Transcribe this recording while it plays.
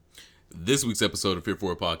This week's episode of Fear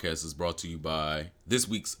Forward Podcast is brought to you by this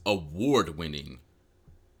week's award-winning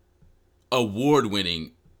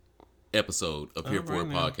episode of Fear Forward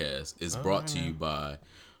Podcast is brought to you by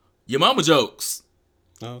Your Mama Jokes.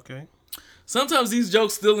 Okay. Sometimes these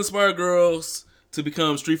jokes still inspire girls to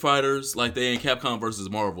become street fighters like they in Capcom versus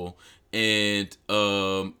Marvel. And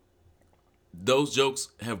those jokes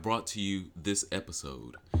have brought to you this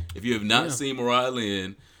episode. If you have not seen Mariah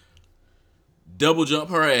Lynn double jump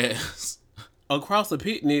her ass across a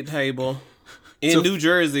picnic table in New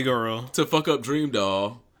Jersey, girl, to fuck up Dream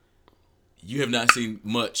Doll, you have not seen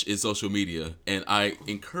much in social media. And I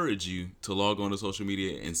encourage you to log on to social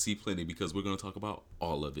media and see plenty, because we're going to talk about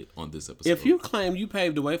all of it on this episode. If you claim you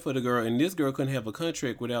paved the way for the girl and this girl couldn't have a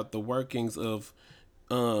contract without the workings of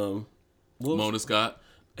Mona Scott,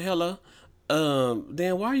 then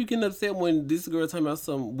why are you getting upset when this girl talking about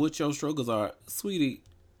what your struggles are, sweetie?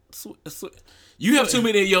 You have too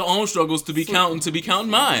many of your own struggles to be counting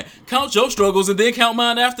mine. Count your struggles and then count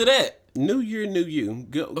mine after that. New year, new you.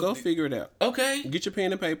 Go figure it out. Okay. Get your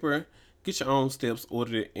pen and paper. Get your own steps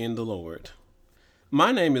ordered in the Lord.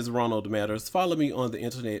 My name is Ronald Matters. Follow me on the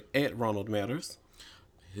internet at Ronald Matters.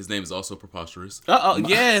 His name is also Preposterous.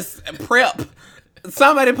 Yes. Prep.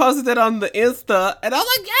 Somebody posted that on the Insta, and I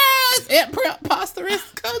was like, yes, at Preposterous,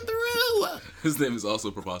 come through. His name is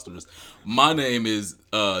also Preposterous. My name is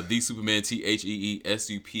The Superman,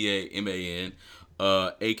 TheeSupaman,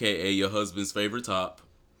 a.k.a. your husband's favorite top.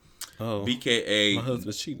 Oh, BKA. My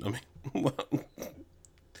husband's cheating on me.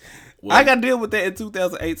 I got to deal with that in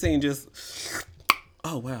 2018.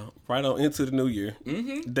 Oh, wow. Right on into the new year.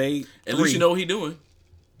 Mm-hmm. Day At 3. least you know what he doing.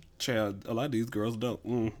 Child, a lot of these girls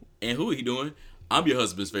don't. And who he doing? I'm your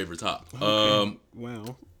husband's favorite top. Okay.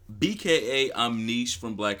 Wow. BKA, I'm Niche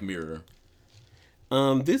from Black Mirror.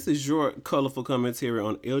 This is your colorful commentary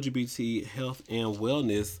on LGBT health and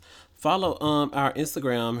wellness. Follow our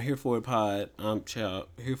Instagram, HereForItPod.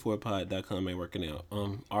 HereForItPod.com ain't working out.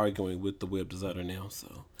 Arguing with the web designer now,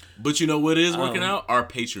 so. But you know what is working out? Our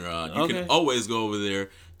Patreon. You Okay. can always go over there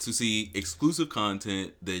to see exclusive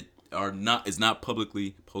content that is not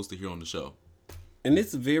publicly posted here on the show. And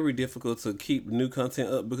it's very difficult to keep new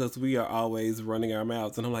content up because we are always running our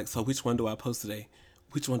mouths. And I'm like, so which one do I post today?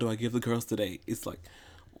 Which one do I give the girls today? It's like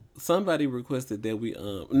somebody requested that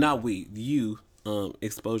you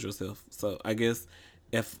expose yourself. So I guess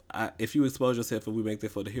if you expose yourself and we make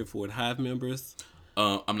that for the Here For It Hive members,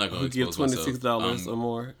 I'm not going to give expose $26 myself. or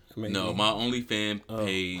more. Maybe. No, my OnlyFans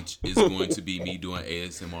page is going to be me doing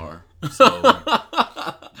ASMR. So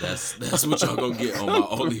that's what y'all gonna get on my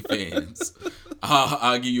OnlyFans.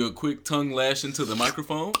 I'll give you a quick tongue lash into the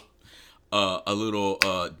microphone, a little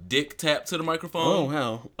dick tap to the microphone.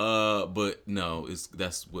 Oh wow! But no,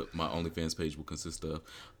 that's what my OnlyFans page will consist of.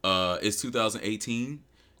 It's 2018,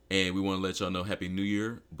 and we want to let y'all know Happy New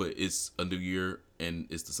Year. But it's a new year, and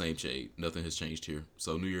it's the same shade. Nothing has changed here.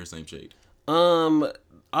 So New Year, same shade.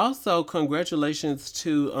 Also, congratulations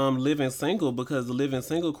to Living Single, because Living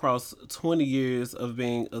Single crossed 20 years of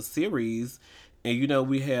being a series. And you know,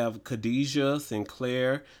 we have Khadijah,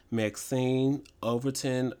 Sinclair, Maxine,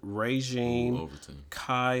 Overton, Regine,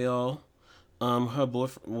 Kyle, her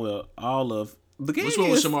boyfriend, well, all of the gang. Which one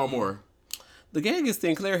was Shamar Moore? The gang is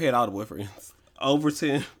Sinclair had all the boyfriends.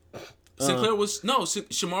 Overton. Sinclair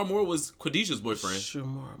Shamar Moore was Khadijah's boyfriend.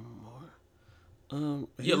 Shamar Moore.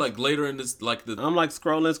 Yeah, like later in this, I'm like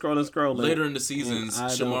scrolling. Later in the seasons,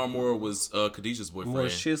 Shamar Moore was Khadijah's boyfriend. Moore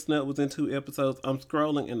Chestnut was in 2 episodes. I'm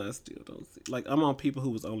scrolling and I still don't see. Like, I'm on people who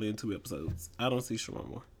was only in 2 episodes. I don't see Shamar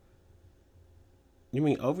Moore. You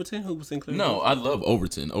mean Overton, who was Sinclair? No, I love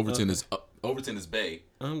Overton. Overton is bae.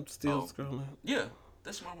 I'm still scrolling. Yeah,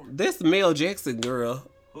 that's Shamar Moore. That's Mel Jackson, girl.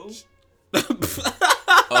 Who?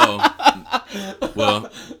 Well,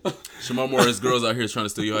 Shamar Moore's girls out here trying to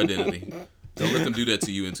steal your identity. Don't let them do that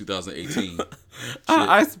to you in 2018. Our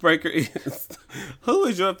icebreaker is, who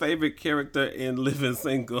is your favorite character in Living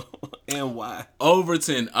Single and why?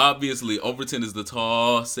 Overton, obviously. Overton is the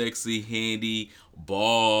tall, sexy, handy,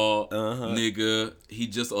 bald nigga. He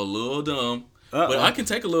just a little dumb. But I can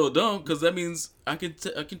take a little dumb because that means I can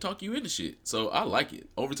talk you into shit. So I like it.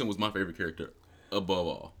 Overton was my favorite character above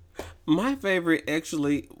all. My favorite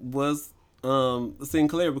actually was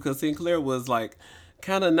Sinclair, because Sinclair was like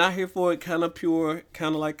kind of not here for it, kind of pure,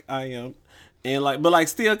 kind of like I am, and but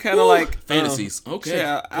still kind of like fantasies. Okay,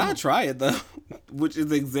 yeah, I'll try it though, which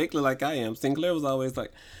is exactly like I am. Sinclair was always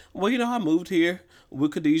like, well, I moved here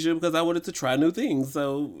with Khadijah because I wanted to try new things,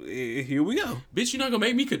 so here we go. Bitch, you're not gonna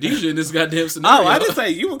make me Khadijah in this goddamn scenario. Oh, I didn't say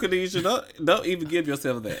you were Khadijah. Don't even give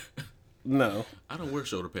yourself that. No, I don't wear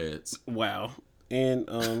shoulder pads. Wow.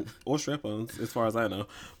 and or strap-ons, as far as I know.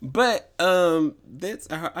 But that's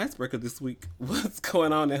our icebreaker this week. What's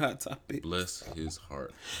going on in Hot Topic? Bless his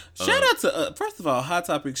heart. Shout out to first of all, Hot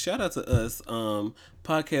Topic. Shout out to us,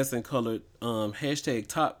 Podcast and Colored, hashtag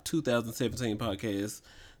top 2017 podcast,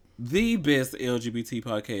 the best LGBT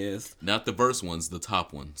podcast. Not the verse ones, the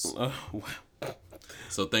top ones. Wow.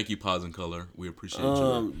 So thank you, Pause and Color. We appreciate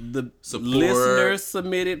you. The support. listeners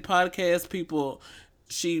submitted podcast people.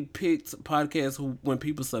 She picked podcasts when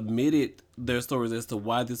people submitted their stories as to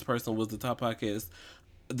why this person was the top podcast.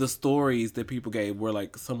 The stories that people gave were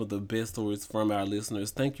like some of the best stories from our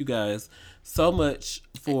listeners. Thank you guys so much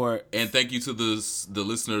for. And thank you to the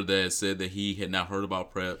listener that said that he had not heard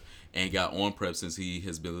about PrEP and got on PrEP since he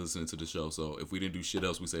has been listening to the show. So if we didn't do shit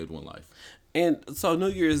else, we saved one life. And so New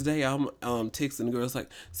Year's Day, I'm texting girls like,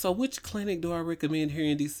 so which clinic do I recommend here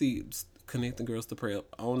in DC? Just connecting girls to PrEP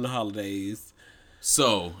on the holidays.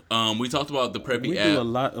 So we talked about the Preppy We app. do a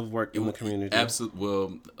lot of work in the community. Absolutely.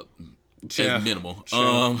 Well, Yeah. minimal.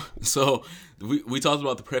 Sure. So we talked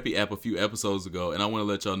about the Preppy app a few episodes ago, and I want to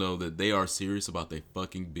let y'all know that they are serious about their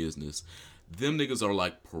fucking business. Them niggas are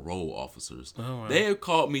like parole officers. Oh, wow. They have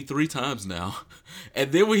called me 3 times now,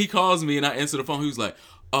 and then when he calls me and I answer the phone, he was like,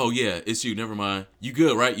 "Oh yeah, it's you. Never mind. You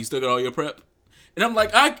good, right? You still got all your PrEP?" And I'm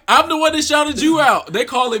like, I'm the one that shouted you out. They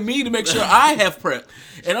calling me to make sure I have PrEP,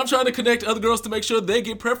 and I'm trying to connect other girls to make sure they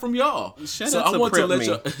get PrEP from y'all. Shout out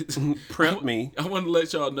to Prep Me. I want to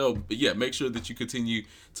let y'all know, but yeah, make sure that you continue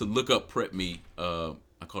to look up Prep Me. I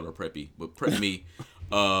call her Preppy, but Prep Me,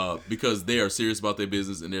 because they are serious about their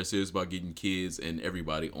business and they're serious about getting kids and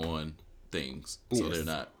everybody on things, so Yes. they're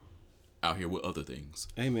not out here with other things.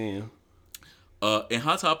 Amen. In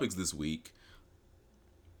Hot Topics this week,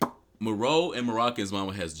 Moreau and Moroccan's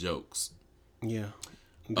mama has jokes. Yeah.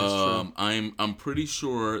 That's true. I'm pretty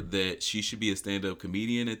sure that she should be a stand-up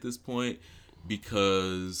comedian at this point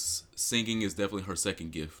because singing is definitely her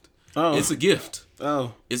second gift. Oh. It's a gift.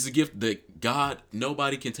 Oh. It's a gift that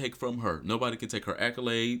nobody can take from her. Nobody can take her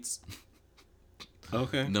accolades.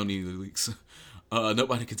 Okay. No need to leaks.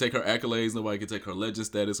 Nobody can take her accolades. Nobody can take her legend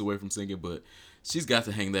status away from singing. But she's got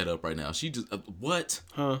to hang that up right now. She just what?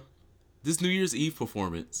 Huh? This New Year's Eve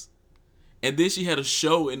performance, and then she had a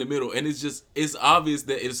show in the middle, and it's obvious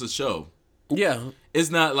that it's a show. Yeah. It's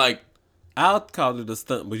not like I'll call it a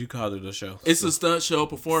stunt, but you called it a show. it's a stunt show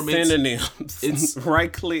performance. Synonyms. It's-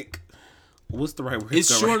 right click. What's the right word?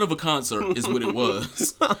 It's short of a concert, is what it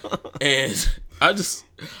was. And I just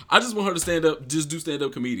want her to stand up, just do stand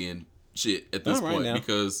up comedian shit at this All right point now.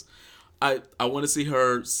 because I want to see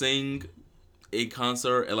her sing a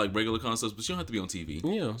concert at like regular concerts, but she don't have to be on TV.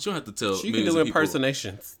 Yeah. she don't have to tell. She can millions do of people-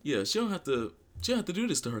 impersonations. Yeah, she don't have to. She don't have to do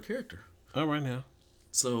this to her character. All right now.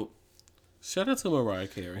 So Shout out to Mariah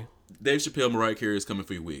Carey. Dave Chappelle, Mariah Carey is coming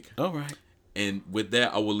for your week, All right. and with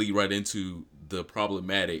that, I will lead right into the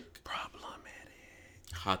problematic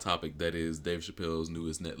hot topic that is Dave Chappelle's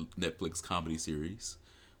newest Netflix comedy series,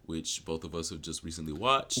 which both of us have just recently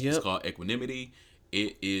watched. Yep. It's called Equanimity.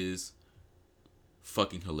 It is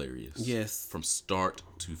fucking hilarious. Yes. From start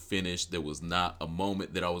to finish, there was not a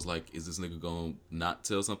moment that I was like, is this nigga gonna not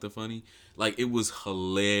tell something funny? Like, it was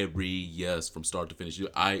hilarious from start to finish.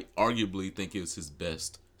 I arguably think it was his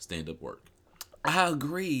best stand-up work. I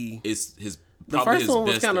agree. It's his The probably first his one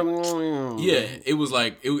was best. kind of Yeah, it was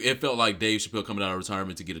like it felt like Dave Chappelle coming out of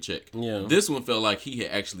retirement to get a check. Yeah. This one felt like he had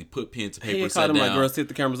actually put pen to paper, He had sat called him down. like, girls, hit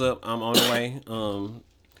the cameras up. I'm on the way.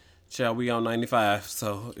 Shall we on 95?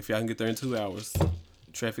 So if y'all can get there in 2 hours.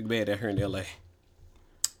 Traffic bad out here in LA.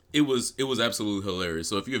 It was absolutely hilarious.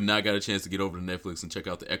 So if you have not got a chance to get over to Netflix and check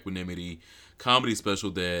out the Equanimity comedy special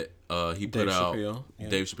that he put Dave out, Chappelle, yeah.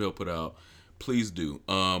 Dave Chappelle put out, please do.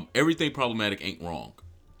 Everything problematic ain't wrong.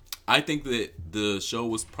 I think that the show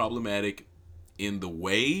was problematic in the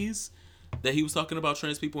ways that he was talking about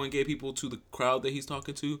trans people and gay people to the crowd that he's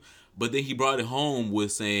talking to, but then he brought it home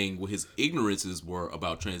with saying what his ignorances were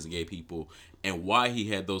about trans and gay people and why he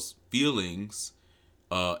had those feelings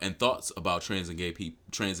and thoughts about trans and gay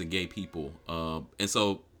people. And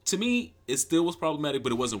so to me, it still was problematic,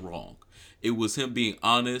 but it wasn't wrong. It was him being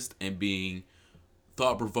honest and being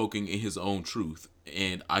thought-provoking in his own truth,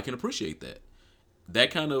 and I can appreciate that. That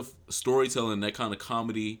kind of storytelling, that kind of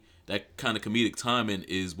comedy, that kind of comedic timing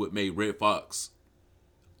is what made Red Fox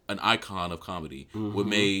an icon of comedy. Mm-hmm. What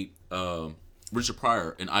made Richard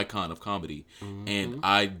Pryor an icon of comedy. Mm-hmm. And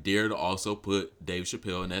I dare to also put Dave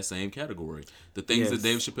Chappelle in that same category. The things that Yes.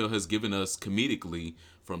 Dave Chappelle has given us comedically,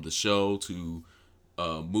 from the show to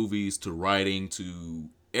movies to writing to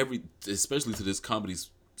especially to this comedy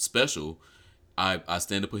special, I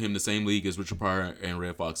stand to put him in the same league as Richard Pryor and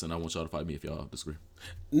Red Fox, and I want y'all to fight me if y'all disagree.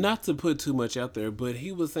 Not to put too much out there, but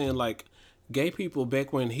he was saying like gay people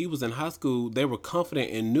back when he was in high school, they were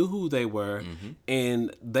confident and knew who they were,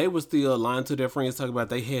 and they were still lying to their friends talking about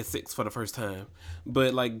they had sex for the first time.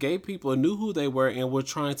 But like gay people knew who they were and were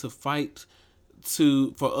trying to fight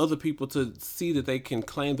for other people to see that they can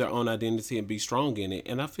claim their own identity and be strong in it.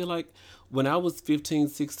 And I feel like when I was 15,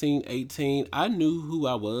 16, 18, I knew who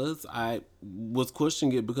I was. I was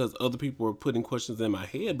questioning it because other people were putting questions in my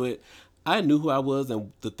head, but I knew who I was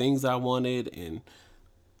and the things I wanted. And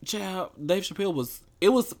child, Dave Chappelle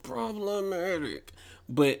was problematic,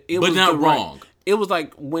 but it was not wrong. It was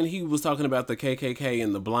like when he was talking about the KKK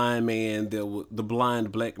and the blind man, the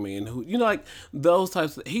blind black man who, like those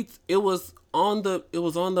types. It was on the.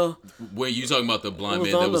 When you talking about the blind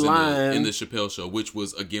man that was in the Chappelle show, which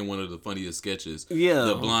was again one of the funniest sketches. Yeah,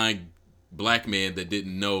 the blind black man that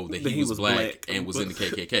didn't know that he was black and was in the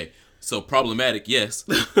KKK. So problematic, yes.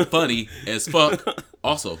 Funny as fuck,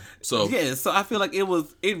 also. So yeah, so I feel like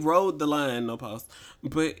it rode the line, no pause,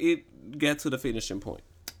 but it got to the finishing point.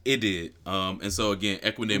 It did. And so again,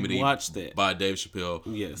 Equanimity. Watch that by Dave Chappelle.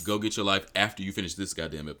 Yes. Go get your life after you finish this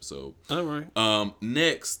goddamn episode. All right.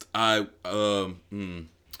 Next, I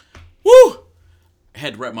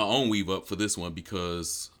had to wrap my own weave up for this one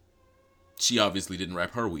because she obviously didn't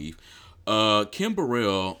wrap her weave. Kim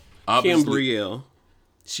Burrell. Brielle.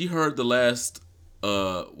 She heard the last,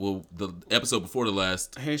 the episode before the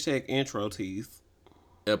last. # intro tease.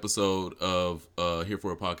 Episode of Here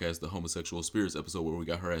for a Podcast, the homosexual spirits episode where we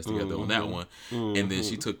got her ass together on that one. And then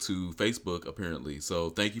she took to Facebook apparently.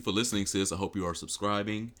 So thank you for listening, sis. I hope you are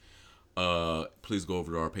subscribing. Please go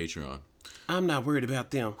over to our Patreon. I'm not worried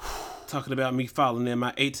about them talking about me falling in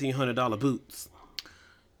my $1,800 boots.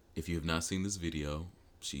 If you have not seen this video,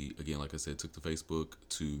 she, again, like I said, took to Facebook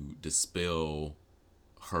to dispel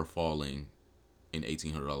her falling in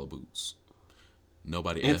 $1,800 boots.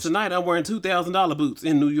 Nobody asked. And tonight I'm wearing $2,000 boots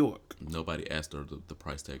in New York. Nobody asked her the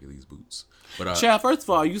price tag of these boots. But child, first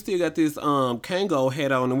of all, you still got this Kango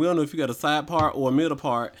hat on, and we don't know if you got a side part or a middle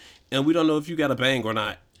part, and we don't know if you got a bang or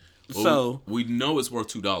not. Well, so we know it's worth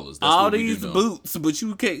 $2. That's all these boots, but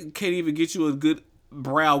you can't even get you a good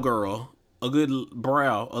brow girl, a good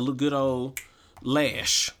brow, a good old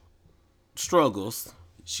lash. Struggles.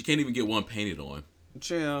 She can't even get one painted on.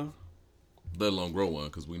 Child. Let alone grow one,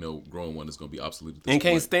 because we know growing one is going to be obsolete at this and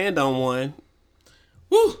point. Can't stand on one.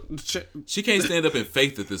 Woo! She can't stand up in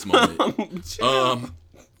faith at this moment.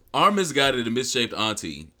 Our misguided and misshaped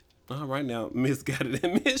auntie. All right now, misguided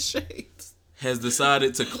and misshaped. Has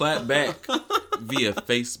decided to clap back via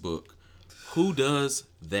Facebook. Who does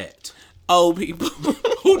that? Old people.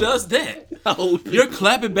 Who does that? Old people. You're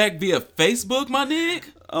clapping back via Facebook, my nigga?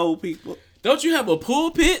 Old people. Don't you have a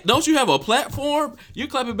pulpit? Don't you have a platform? You're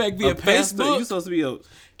clapping back via Facebook. You're supposed to be a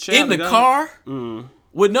in the car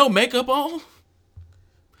with no makeup on.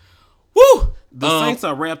 Woo! The saints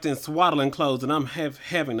are wrapped in swaddling clothes, and I'm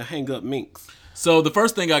having to hang up minks. So the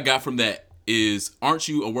first thing I got from that is, aren't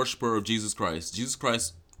you a worshiper of Jesus Christ? Jesus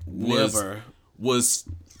Christ was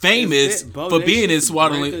famous for being in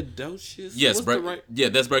swaddling. Yes,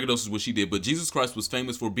 that's braggadocious what she did. But Jesus Christ was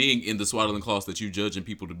famous for being in the swaddling cloths that you judging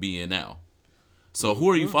people to be in now. So who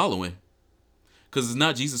are you following? Because it's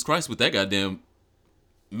not Jesus Christ with that goddamn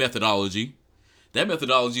methodology. That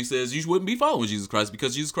methodology says you wouldn't be following Jesus Christ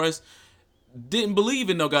because Jesus Christ didn't believe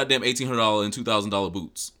in no goddamn $1,800 and $2,000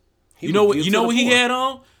 boots. You know what he had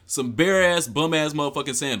on? Some bare ass bum ass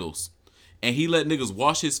motherfucking sandals. And he let niggas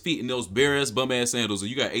wash his feet in those bare ass bum ass sandals.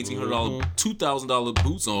 And you got $1,800, $2,000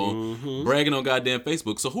 boots on, bragging on goddamn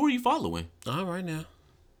Facebook. So who are you following? All right now.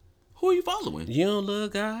 Who are you following? You don't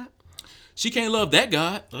love God? She can't love that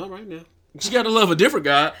God. All right now. She got to love a different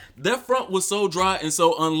God. That front was so dry and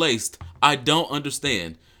so unlaced. I don't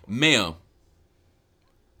understand. Ma'am,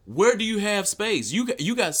 where do you have space?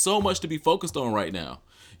 You got so much to be focused on right now.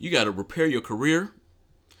 You got to repair your career.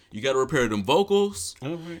 You got to repair them vocals.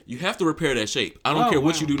 Right. You have to repair that shape. I don't care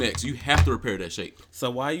what you do next. You have to repair that shape. So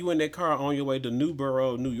while you in that car on your way to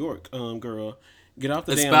Newborough, New York, girl, get off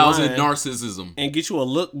the espousing damn line narcissism and get you a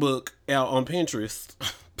lookbook out on Pinterest.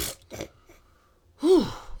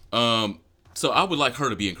 So I would like her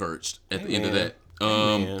to be encouraged at the end of that.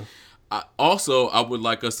 I would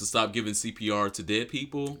like us to stop giving CPR to dead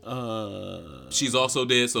people. She's also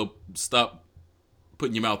dead, so stop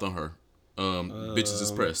putting your mouth on her. Bitches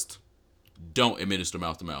is pressed. Don't administer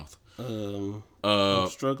mouth to mouth. I'm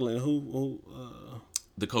struggling. Who?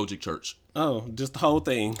 The Kojic Church. Oh, just the whole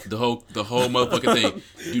thing. The whole motherfucking thing.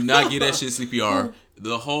 Do not give that shit CPR.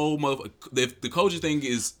 the whole if the Kojic thing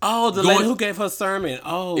is the lady who gave her sermon.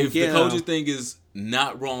 If the Kojic thing is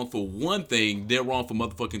not wrong for one thing, they're wrong for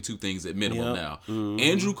motherfucking two things at minimum now.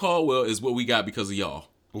 Andrew Caldwell is what we got because of y'all.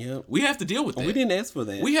 Yep. We have to deal with that. We didn't ask for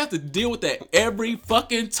that. We have to deal with that every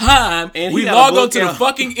fucking time and we log onto the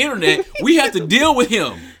fucking internet. We have to deal with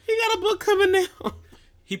him. He got a book coming out.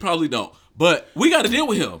 He probably don't, but we got to deal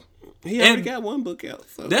with him. He already got one book out.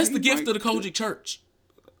 So that's the gift of the Kojic Church.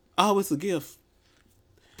 Oh, it's a gift.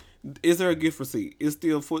 Is there a gift receipt? It's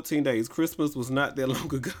still 14 days. Christmas was not that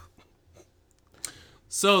long ago.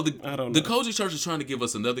 So the Kojic Church is trying to give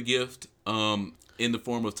us another gift. In the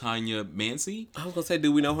form of Tanya Mancy. I was going to say,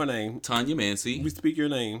 do we know her name? Tanya Mancy. We speak your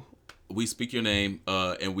name. We speak your name,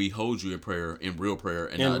 and we hold you in prayer, in real prayer.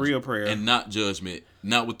 And not judgment.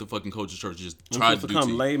 Not what the fucking Kojic Church just tried to do to you. I'm supposed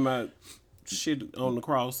to come lay my shit on the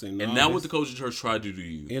cross. And not what the Kojic Church tried to do to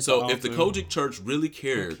you. So if the Kojic Church really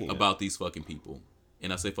cared about these fucking people,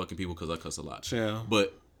 and I say fucking people because I cuss a lot. Yeah.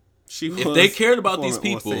 But if they cared about these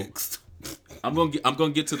people, I'm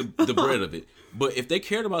gonna get to the bread of it. But if they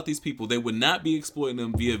cared about these people, they would not be exploiting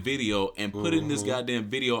them via video and putting this goddamn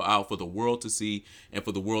video out for the world to see and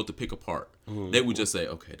for the world to pick apart. They would just say,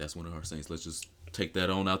 okay, that's one of our saints. Let's just take that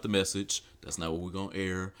on out the message. That's not what we're going to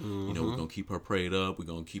air. You know, we're going to keep her prayed up. We're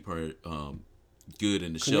going to keep her good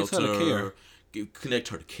in the shelter. Connect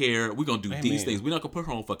her to care. We're going to do these things. We're not going to put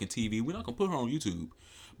her on fucking TV. We're not going to put her on YouTube.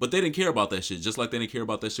 But they didn't care about that shit, just like they didn't care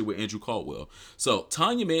about that shit with Andrew Caldwell. So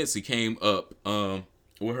Tanya Mancy came up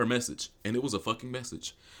with her message, and it was a fucking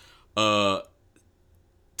message. Talking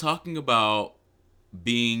about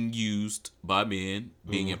being used by men,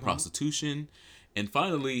 being in prostitution, and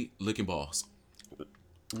finally licking balls.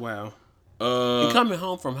 Wow. And coming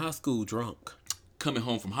home from high school drunk.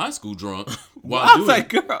 while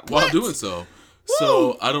doing so. Woo!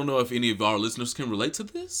 So I don't know if any of our listeners can relate to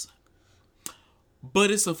this,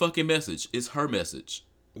 but it's a fucking message. It's her message.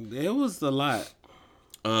 It was a lot.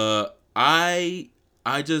 I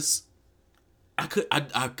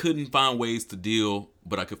couldn't find ways to deal,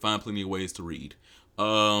 but I could find plenty of ways to read.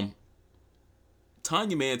 Tanya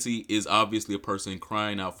Mancy is obviously a person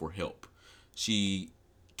crying out for help. She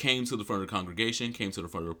came to the front of the congregation, came to the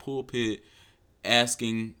front of the pulpit,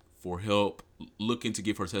 asking for help, looking to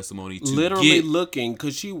give her testimony. Looking,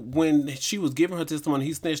 because when she was giving her testimony,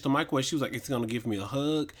 he snatched the mic away. She was like, "It's gonna give me a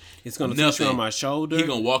hug. It's gonna touch me on my shoulder. He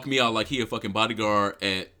gonna walk me out like he a fucking bodyguard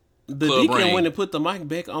at." The deacon went and put the mic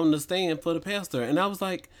back on the stand for the pastor. And I was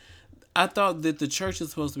like, I thought that the church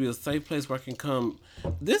is supposed to be a safe place where I can come.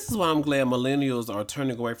 This is why I'm glad millennials are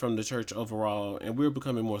turning away from the church overall. And we're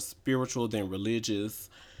becoming more spiritual than religious.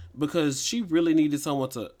 Because she really needed someone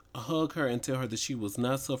to hug her and tell her that she was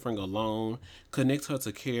not suffering alone. Connect her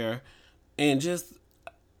to care. And just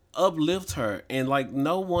uplift her. And like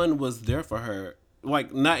no one was there for her.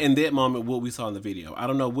 Like not in that moment what we saw in the video. I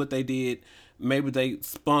don't know what they did. Maybe they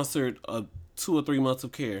sponsored 2 or 3 months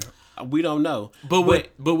of care. We don't know. But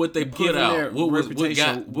what they put out,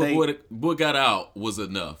 what got out was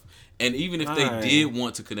enough. And even if they did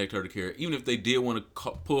want to connect her to care, even if they did want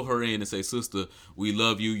to pull her in and say, "Sister, we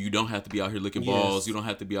love you. You don't have to be out here licking balls. You don't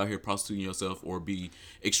have to be out here prostituting yourself or be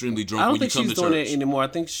extremely drunk when you come to church." I don't think she's doing that anymore. I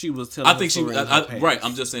think she was telling. Right.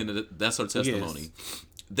 I'm just saying that's her testimony. Yes.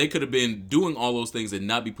 They could have been doing all those things and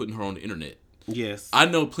not be putting her on the internet. Yes. I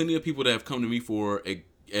know plenty of people that have come to me for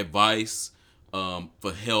advice,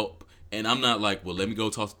 for help, and I'm not like, well, let me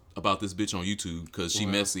go talk about this bitch on YouTube because she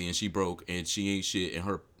messy and she broke and she ain't shit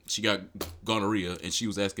and she got gonorrhea and she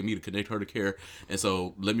was asking me to connect her to care, and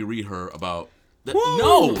so let me read her about that.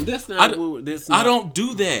 No, that's not. I don't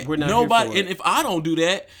do that. We're not nobody. Here for and if I don't do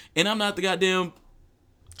that, and I'm not the goddamn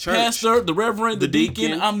pastor, the reverend, the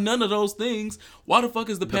deacon, I'm none of those things. Why the fuck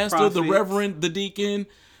is the pastor, prophet, the reverend, the deacon,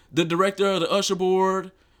 the director of the usher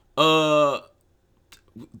board, the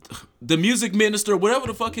music minister, whatever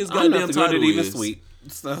the fuck his goddamn title is? Sweet.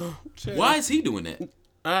 So why is he doing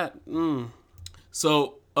that?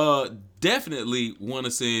 So definitely want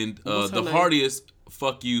to send the heartiest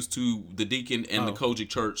fuck yous to the deacon and the Kojic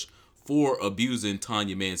Church for abusing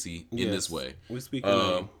Tanya Mancy in this way. We speak.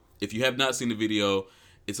 If you have not seen the video,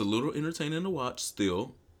 it's a little entertaining to watch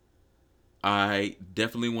still. I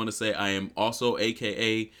definitely want to say I am also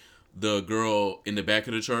AKA the girl in the back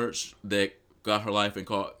of the church that got her life and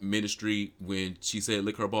caught ministry when she said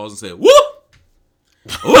lick her balls and said, "Woo!"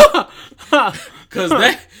 Cause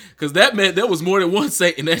that meant there was more than one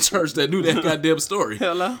saint in that church that knew that goddamn story.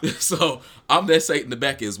 Hello. So I'm that saint in the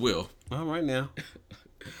back as well. All right now.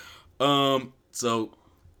 So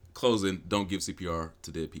closing, don't give CPR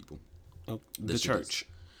to dead people. The church.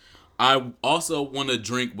 I also want to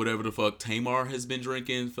drink whatever the fuck Tamar has been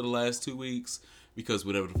drinking for the last 2 weeks because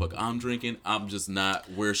whatever the fuck I'm drinking, I'm just not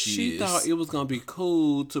where she is. She thought it was gonna be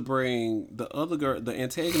cool to bring the other girl, the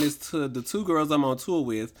antagonist, to the two girls I'm on tour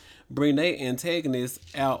with, bring their antagonist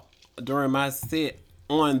out during my set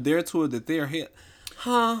on their tour that they're hit.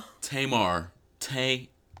 Huh? Tamar. You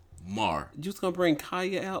just gonna bring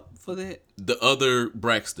Kaya out for that? The other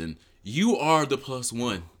Braxton. You are the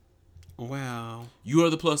 +1. Wow. You are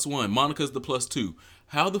the +1. Monica's the +2.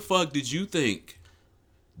 How the fuck did you think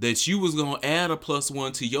that you was gonna add a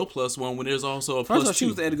 +1 to your +1 when there's also a +2? First of all, she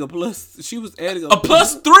was adding a plus. She was adding a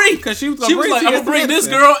 +3 because she was like, I'm gonna bring this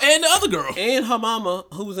girl and the other girl and her mama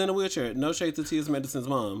who was in a wheelchair. No shade to T.S. Madison's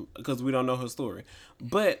mom because we don't know her story,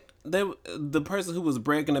 but the person who was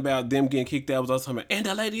bragging about them getting kicked out was also talking about, and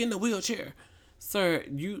the lady in the wheelchair. Sir,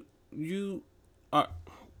 you are.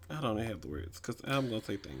 I don't have the words because I'm gonna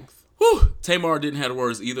say things. Whew. Tamar didn't have the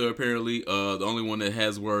words either, apparently. The only one that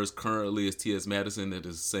has words currently is T.S. Madison, that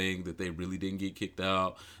is saying that they really didn't get kicked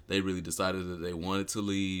out. They really decided that they wanted to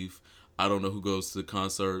leave. I don't know who goes to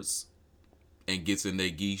concerts and gets in their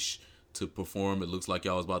geesh to perform. It looks like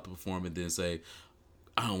y'all was about to perform and then say,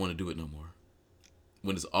 I don't want to do it no more.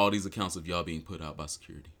 When it's all these accounts of y'all being put out by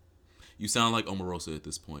security. You sound like Omarosa at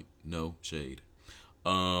this point. No shade.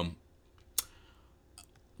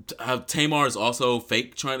 Tamar is also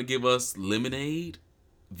fake trying to give us lemonade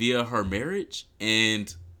via her marriage,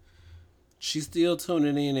 and she's still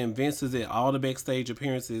tuning in, and Vince is at all the backstage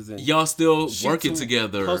appearances, and y'all still working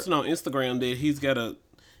together. Posting on Instagram that he's got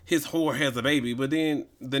his whore has a baby, but then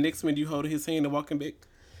the next minute you holding his hand and walking back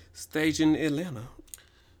stage in Atlanta.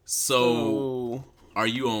 So are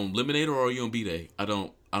you on lemonade or are you on B-Day? I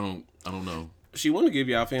don't know. She want to give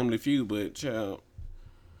y'all Family Feud, but child.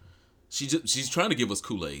 She's trying to give us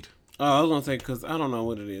Kool-Aid. Oh, I was gonna say because I don't know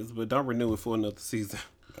what it is, but don't renew it for another season.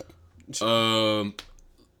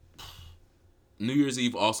 New Year's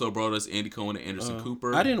Eve also brought us Andy Cohen and Anderson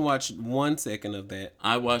Cooper. I didn't watch 1 second of that.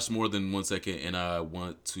 I watched more than 1 second, and I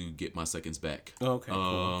want to get my seconds back. Okay.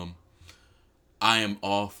 Cool. I am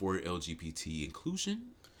all for LGBT inclusion.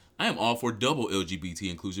 I am all for double LGBT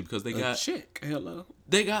inclusion because they got chick. Hello.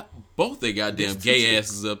 They got both their goddamn gay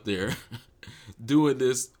asses up there doing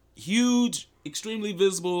this huge, extremely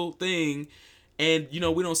visible thing, and we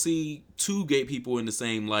don't see two gay people in the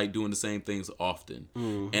same light doing the same things often.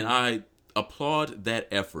 Mm-hmm. And I applaud that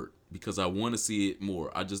effort because I want to see it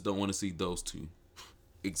more. I just don't want to see those two.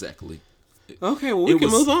 Exactly. Okay, well we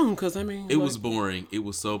can move on because it was boring. It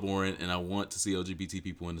was so boring, and I want to see LGBT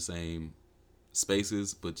people in the same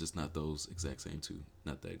spaces, but just not those exact same two.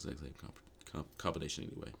 Not that exact same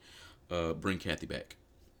combination anyway. Bring Kathy back.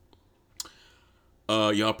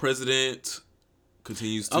 Y'all president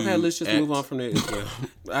continues to okay, let's just move on from there as well.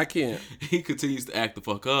 I can't. He continues to act the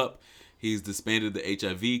fuck up. He's disbanded the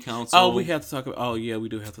HIV council. Oh, we have to talk about. Oh yeah, we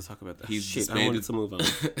do have to talk about that. I wanted to move on.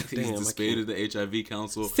 He's disbanded the HIV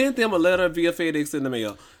council. Sent them a letter via FedEx in the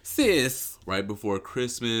mail, sis. Right before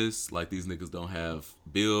Christmas, like these niggas don't have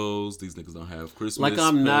bills. These niggas don't have Christmas. Like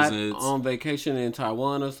I'm presents. not on vacation in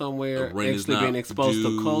Taiwan or somewhere. Actually being exposed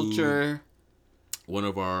to culture. One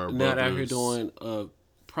of our brothers, not out here doing a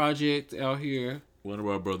project out here. One of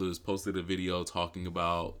our brothers posted a video talking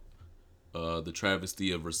about the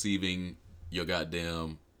travesty of receiving your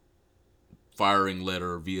goddamn firing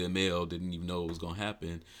letter via mail. Didn't even know it was gonna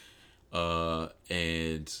happen,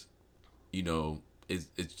 and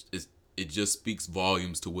it just speaks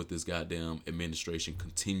volumes to what this goddamn administration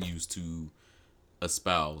continues to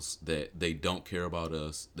espouse, that they don't care about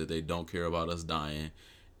us, that they don't care about us dying,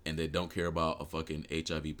 and they don't care about a fucking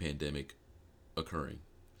HIV pandemic occurring.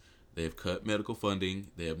 They have cut medical funding.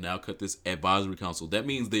 They have now cut this advisory council. That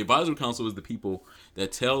means the advisory council is the people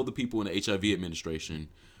that tell the people in the HIV administration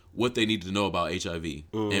what they need to know about HIV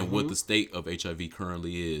and what the state of HIV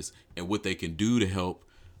currently is and what they can do to help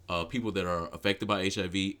people that are affected by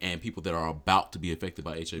HIV and people that are about to be affected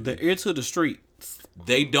by HIV. The ear to the streets.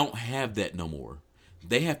 They don't have that no more.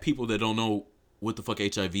 They have people that don't know what the fuck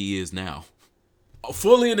HIV is now.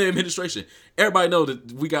 Fully in the administration. Everybody know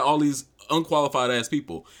that we got all these unqualified ass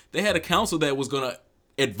people. They had a council that was going to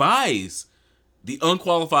advise the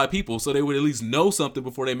unqualified people so they would at least know something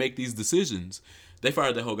before they make these decisions. They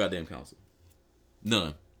fired that whole goddamn council.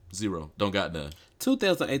 None. Zero. Don't got none.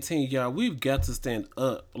 2018, y'all, we've got to stand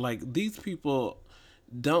up. Like, these people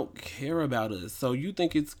don't care about us. So you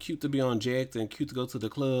think it's cute to be on Jacked and cute to go to the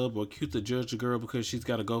club or cute to judge a girl because she's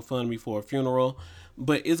got a GoFundMe for a funeral.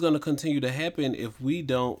 But it's going to continue to happen if we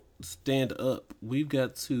don't stand up. We've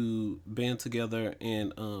got to band together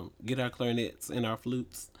and get our clarinets and our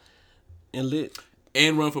flutes and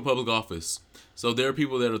run for public office. So there are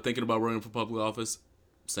people that are thinking about running for public office.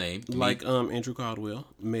 Same. Like Andrew Caldwell,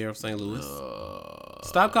 mayor of St. Louis.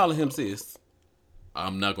 Stop calling him sis.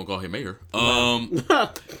 I'm not gonna call him mayor.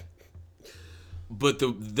 But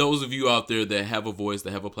those of you out there that have a voice,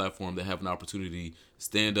 that have a platform, that have an opportunity,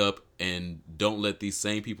 stand up and don't let these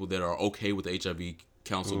same people that are okay with the HIV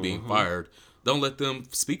council being fired, don't let them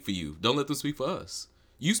speak for you. Don't let them speak for us.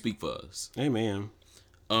 You speak for us. Amen.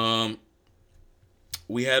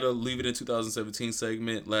 We had a Leave It in 2017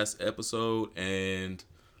 segment last episode, and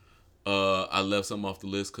I left something off the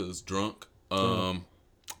list because drunk.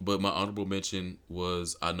 But my honorable mention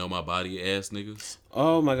was I Know My Body ass niggas.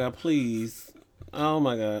 Oh my God, please. Oh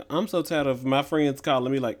my God. I'm so tired of my friends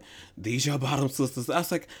calling me like, these your bottom sisters. I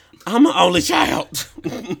was like, I'm an only child.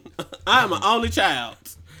 I'm an only child.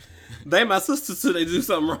 They my sisters till they do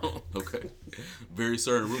something wrong. Okay. Very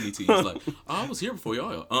certain Rooney teams. Like, I was here before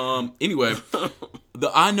y'all. Anyway,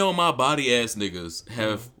 the I Know My Body ass niggas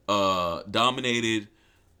have dominated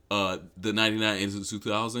the 99 into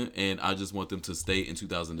 2000, and I just want them to stay in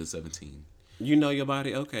 2017. You know your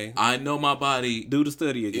body? Okay. I Know My Body. Do the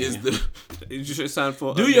study again. Is the You should sign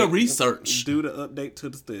for do update. your research. Do the update to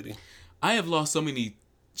the study. I have lost so many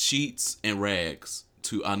sheets and rags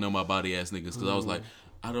to I Know My Body ass niggas because I was like,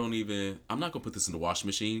 I'm not gonna put this in the washing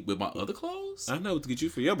machine with my other clothes. I know what to get you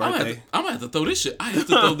for your birthday. I'm gonna have to throw this shit. I have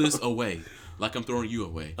to throw this away, like I'm throwing you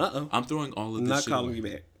away. I'm throwing all of this Not shit calling away.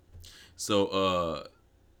 you back. So,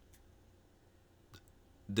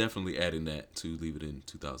 definitely adding that to Leave It in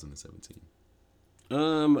 2017.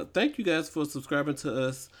 Thank you guys for subscribing to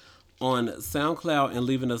us on SoundCloud and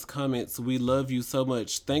leaving us comments. We love you so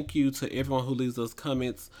much. Thank you to everyone who leaves us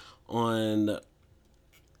comments on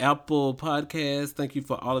Apple Podcasts. Thank you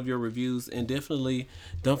for all of your reviews, and definitely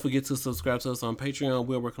don't forget to subscribe to us on Patreon.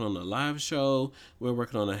 We're working on a live show. We're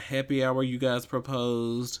working on a happy hour you guys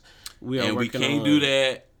proposed. We can't do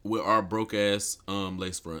that with our broke ass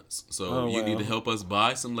lace fronts. So you need to help us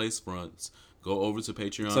buy some lace fronts. Go over to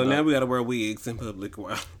Patreon. So now we gotta wear wigs in public.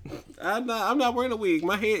 Wow. I'm not wearing a wig.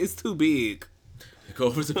 My head is too big. Go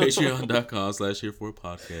over to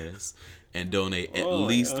patreon.com/HereForPodcast and donate at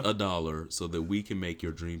least $1 so that we can make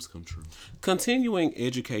your dreams come true. Continuing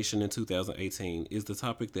education in 2018 is the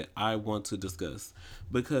topic that I want to discuss,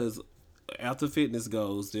 because after fitness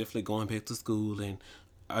goals, definitely going back to school and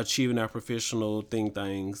achieving our professional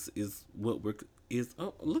things is what is.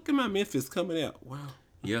 Oh, look at my Memphis coming out. Wow.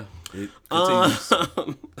 Yeah, it continues.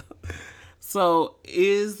 So,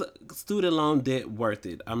 is student loan debt worth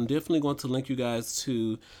it? I'm definitely going to link you guys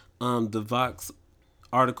to the Vox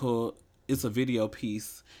article. It's a video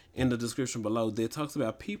piece in the description below that talks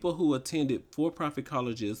about people who attended for-profit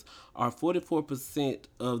colleges are 44%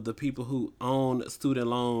 of the people who own student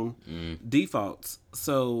loan defaults.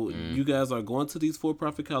 So you guys are going to these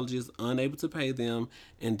for-profit colleges, unable to pay them,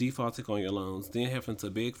 and defaulting on your loans, then having to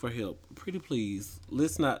beg for help. Pretty please,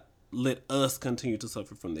 let's not let us continue to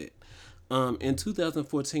suffer from that. In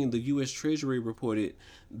 2014, the U.S. Treasury reported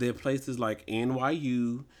that places like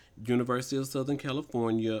NYU, University of Southern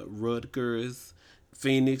California, Rutgers,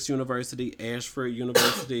 Phoenix University, Ashford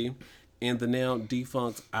University, and the now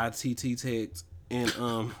defunct ITT Tech and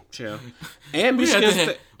and Michigan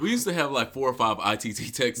State. We used to have like 4 or 5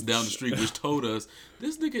 ITT Techs down the street, which told us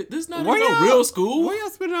this not even no real school. Where y'all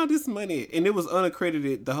spending all this money? And it was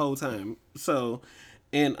unaccredited the whole time. So,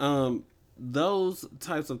 and those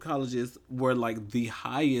types of colleges were like the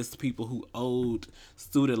highest people who owed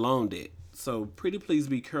student loan debt. So pretty please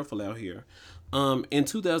be careful out here. In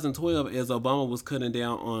 2012, as Obama was cutting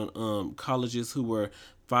down on colleges who were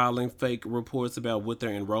filing fake reports about what their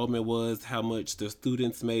enrollment was, how much their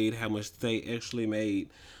students made, how much they actually made.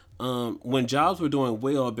 When jobs were doing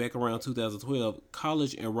well back around 2012,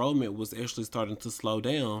 college enrollment was actually starting to slow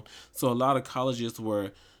down. So a lot of colleges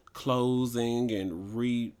were closing and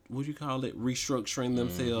restructuring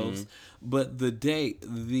themselves. But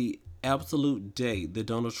the absolute day that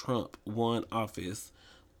Donald Trump won office,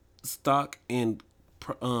 stock in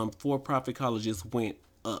for-profit colleges went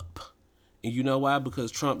up. And you know why? Because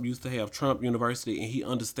Trump used to have Trump University, and he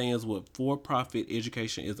understands what for-profit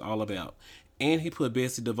education is all about. And he put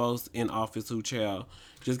Betsy DeVos in office, who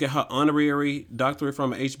just got her honorary doctorate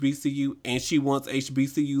from HBCU, and she wants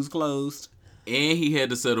HBCUs closed. And he had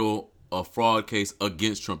to settle a fraud case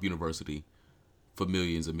against Trump University for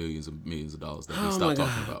millions and millions and millions of dollars that we stopped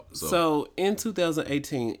talking about. So in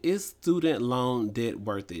 2018, is student loan debt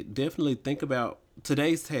worth it? Definitely think about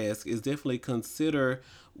today's task is definitely consider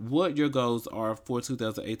what your goals are for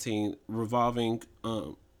 2018 revolving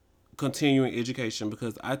continuing education,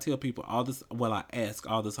 because I tell people I ask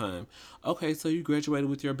all the time, okay, so you graduated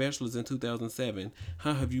with your bachelor's in 2007.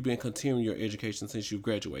 How have you been continuing your education since you've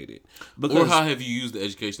graduated? Or how have you used the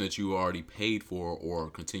education that you already paid for or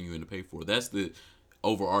continuing to pay for?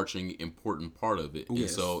 overarching important part of it. Yes. And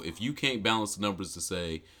so if you can't balance the numbers to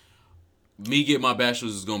say, me getting my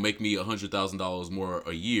bachelor's is gonna make me $100,000 more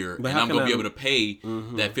a year, But and how I'm can gonna be I- able to pay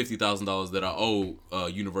that $50,000 that I owe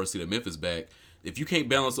University of Memphis back. If you can't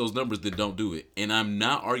balance those numbers, then don't do it. And I'm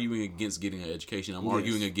not arguing against getting an education. I'm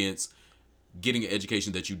arguing against getting an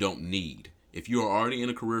education that you don't need. If you are already in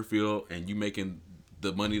a career field and you making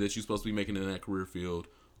the money that you're supposed to be making in that career field,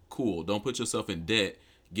 cool. Don't put yourself in debt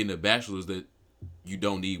getting a bachelor's that you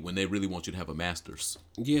don't need when they really want you to have a master's.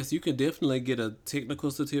 Yes, you can definitely get a technical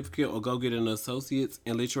certificate or go get an associate's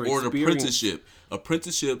and let your Or an experience. apprenticeship.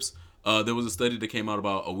 Apprenticeships, there was a study that came out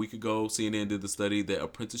about a week ago. CNN did the study that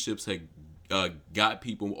apprenticeships had got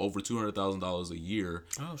people over $200,000 a year.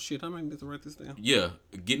 Oh shit! I might need to write this down. Yeah,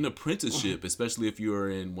 getting an apprenticeship, especially if you're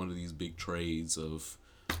in one of these big trades of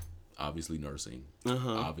obviously nursing,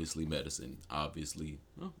 obviously medicine, obviously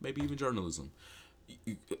maybe even journalism.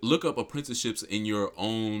 You look up apprenticeships in your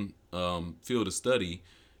own field of study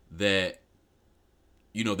that,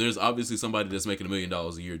 there's obviously somebody that's making $1 million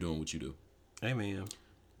a year doing what you do. Amen.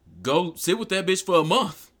 Go sit with that bitch for a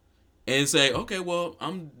month and say, okay, well,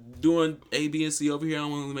 I'm doing A, B, and C over here.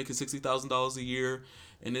 I'm only making $60,000 a year,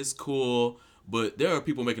 and it's cool. But there are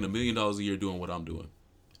people making $1 million a year doing what I'm doing.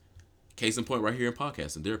 Case in point, right here in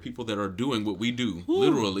podcasting, there are people that are doing what we do,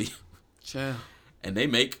 literally, Child. and they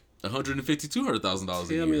make $150,000-$200,000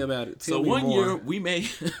 a year. Tell me about it. Tell So me one more. year we may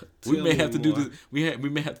have to do this. We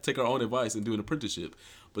may have to take our own advice and do an apprenticeship.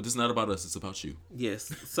 But it's not about us. It's about you.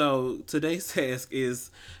 Yes. So today's task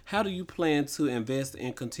is, how do you plan to invest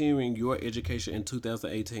in continuing your education in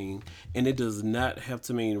 2018? And it does not have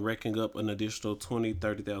to mean racking up an additional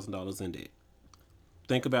 $20,000-$30,000 in debt.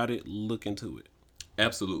 Think about it. Look into it.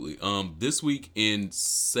 Absolutely. This week in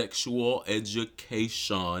sexual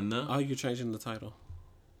education, Oh, you're changing the title.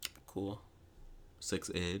 Cool. sex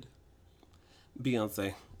ed.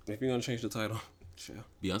 Beyonce. If you're gonna change the title, sure.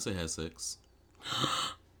 Beyonce has sex.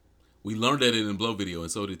 We learned that in the Blow video, and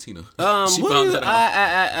so did Tina. She what found is, that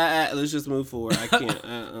out. let's just move forward. I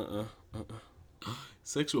can't.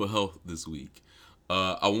 Sexual health this week.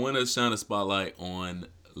 I want to shine a spotlight on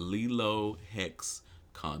Lilo Hex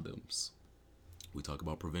condoms. We talk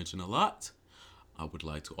about prevention a lot. I would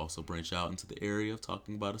like to also branch out into the area of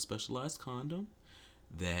talking about a specialized condom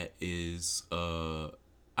that is, I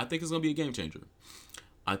think it's going to be a game changer.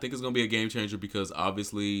 I think it's going to be a game changer because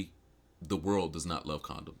obviously the world does not love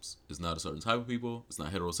condoms. It's not a certain type of people. It's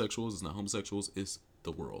not heterosexuals. It's not homosexuals. It's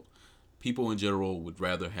the world. People in general would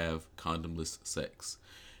rather have condomless sex.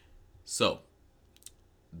 So,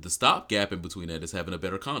 the stopgap in between that is having a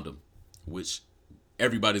better condom, which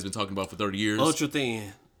everybody's been talking about for 30 years. Ultra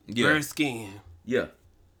thin. Yeah. Bare skin. Yeah.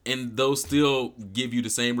 And those still give you the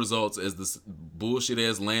same results as the bullshit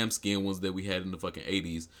ass lambskin ones that we had in the fucking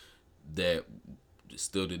 80s that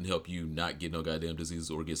still didn't help you not get no goddamn diseases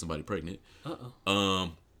or get somebody pregnant.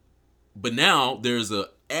 But now there's a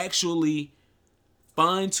actually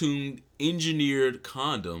fine-tuned, engineered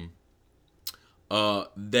condom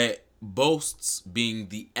that boasts being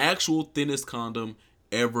the actual thinnest condom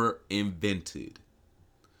ever invented.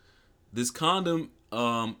 This condom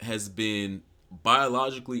has been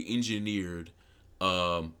biologically engineered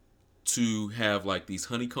to have like these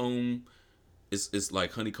honeycomb. It's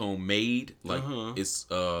like honeycomb made. Like it's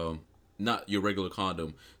not your regular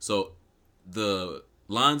condom. So the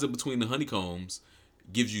lines in between the honeycombs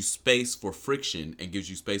gives you space for friction and gives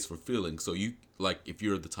you space for feeling. So you, like, if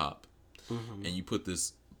you're at the top and you put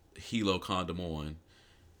this Hilo condom on,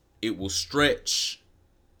 it will stretch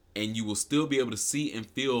and you will still be able to see and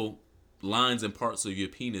feel lines and parts of your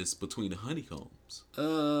penis between the honeycombs.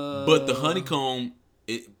 But the honeycomb,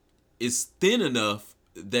 it is thin enough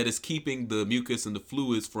that it's keeping the mucus and the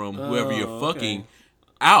fluids from whoever you're fucking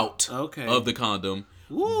out of the condom.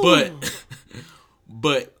 Woo.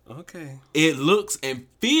 But Okay. it looks and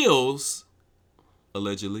feels,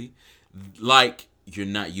 allegedly, like you're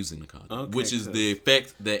not using the condom, which is the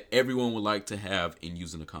effect that everyone would like to have in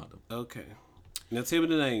using a condom. Okay. Now tell me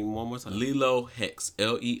the name one more time. Lilo Hex,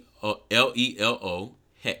 Lelo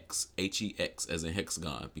Hex, Hex, as in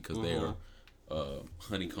hexagon, because they are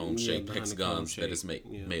honeycomb shaped hexagons that it's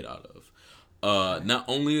made out of. Not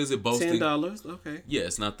only is it boasting $10. Okay. Yeah,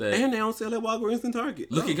 it's not that. And they don't sell at Walgreens and Target.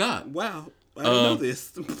 Look at God. Wow. I didn't know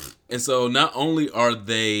this. And so not only are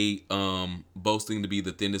they boasting to be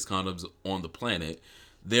the thinnest condoms on the planet,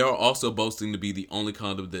 they are also boasting to be the only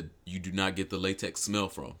condom that you do not get the latex smell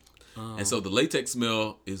from. And so the latex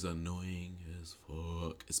smell is annoying as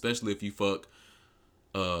fuck, especially if you fuck,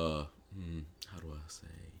 how do I say?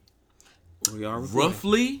 We are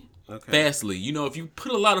roughly Fastly. You know, if you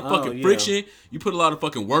put a lot of fucking friction, you put a lot of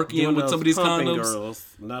fucking work in with some of these condoms. Girls,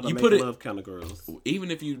 not a you make put love kind of girls.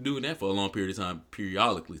 Even if you're doing that for a long period of time,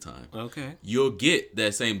 periodically time, okay, you'll get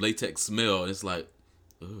that same latex smell. It's like,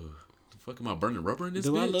 ugh, the fuck am I burning rubber in this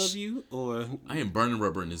bitch? Do I love you or I am burning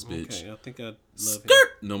rubber in this bitch? Okay, I think I love Skirt!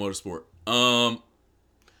 him. No motorsport.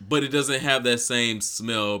 But it doesn't have that same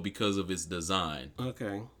smell because of its design.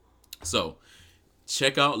 Okay. So,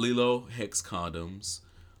 check out Lilo Hex condoms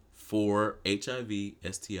for HIV,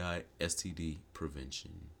 STI, STD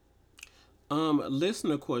prevention.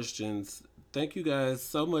 Listener questions. Thank you guys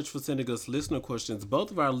so much for sending us listener questions. Both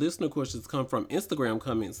of our listener questions come from Instagram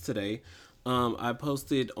comments today. I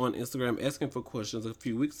posted on Instagram asking for questions a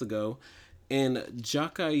few weeks ago. And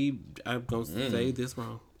Jakai, I'm going to say this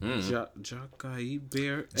wrong. Jakai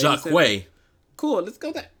Bear. Jacquay. Cool, let's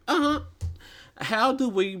go there. How do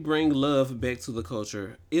we bring love back to the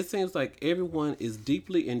culture? It seems like everyone is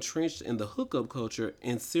deeply entrenched in the hookup culture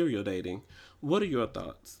and serial dating. What are your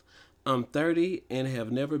thoughts? I'm 30 and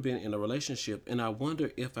have never been in a relationship, and I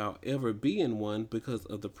wonder if I'll ever be in one because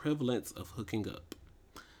of the prevalence of hooking up.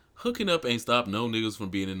 Hooking up ain't stopped no niggas from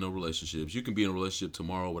being in no relationships. You can be in a relationship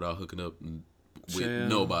tomorrow without hooking up with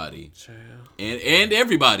nobody. And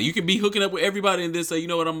everybody. You can be hooking up with everybody and then say, you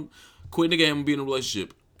know what, I'm quitting the game and be in a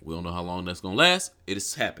relationship. We don't know how long that's going to last. It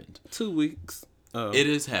has happened. 2 weeks. It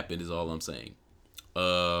has happened is all I'm saying.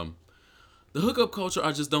 The hookup culture,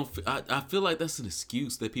 I just don't... I feel like that's an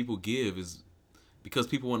excuse that people give is because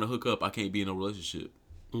people want to hook up, I can't be in a relationship.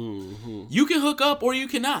 Mm-hmm. You can hook up or you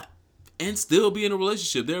cannot and still be in a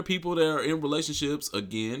relationship. There are people that are in relationships,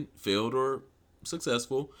 again, failed or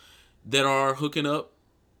successful, that are hooking up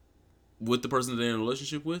with the person that they're in a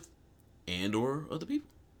relationship with and or other people.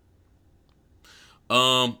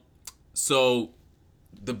 So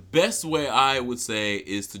the best way I would say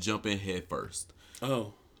is to jump in head first.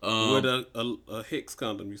 Oh. With a Hicks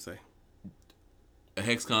condom, you say? A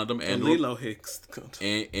Hex condom and a Lilo Hicks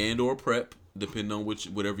condom. And or PrEP, depending on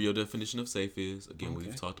whatever your definition of safe is. Again,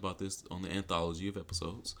 we've talked about this on the anthology of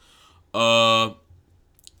episodes.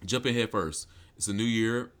 Jump in head first. It's a new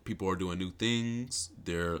year. People are doing new things.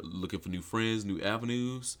 They're looking for new friends, new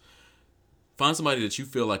avenues. Find somebody that you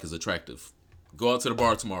feel like is attractive. Go out to the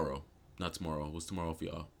bar tomorrow. Not tomorrow. What's tomorrow for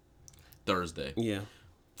y'all? Thursday. Yeah.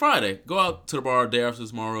 Friday. Go out to the bar day after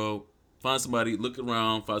tomorrow. Find somebody. Look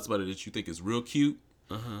around. Find somebody that you think is real cute.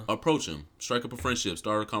 Approach them. Strike up a friendship.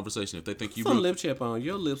 Start a conversation. If they think you... Put some lip chap on.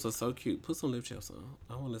 Your lips are so cute. Put some lip chaps on.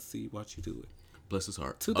 I want to see watch you do it. Bless his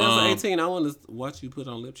heart. 2018, I want to watch you put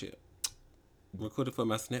on lip chap. Record it for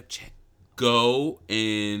my Snapchat. Go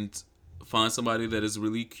and find somebody that is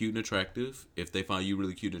really cute and attractive. If they find you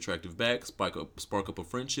really cute and attractive back, spark up a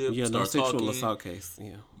friendship. Yeah, no sexual assault case.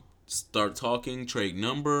 Yeah. Start talking. Trade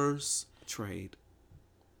numbers. Trade.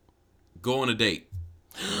 Go on a date.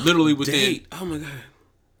 Literally within... Date? Oh, my God.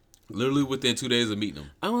 Literally within 2 days of meeting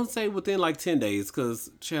them. I want to say within like 10 days because,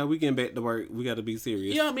 child, we getting back to work. We got to be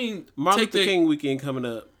serious. Yeah, I mean... Martin Luther King weekend coming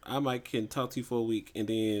up. I can talk to you for a week. And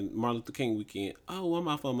then Martin Luther King weekend. Oh, I'm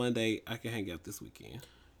off on Monday. I can hang out this weekend.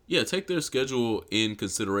 Yeah, take their schedule in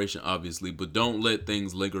consideration, obviously, but don't let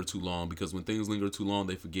things linger too long because when things linger too long,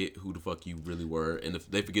 they forget who the fuck you really were, and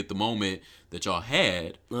if they forget the moment that y'all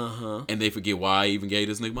had, and they forget why I even gave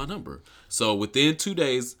this nigga my number. So within 2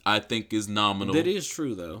 days, I think is nominal. That is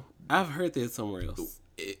true, though. I've heard that somewhere else.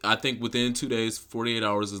 I think within 2 days, 48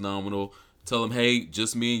 hours is nominal. Tell them, hey,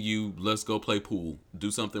 just me and you, let's go play pool.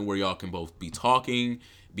 Do something where y'all can both be talking,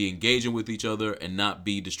 be engaging with each other, and not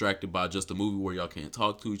be distracted by just a movie where y'all can't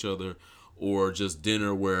talk to each other, or just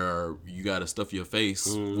dinner where you got to stuff your face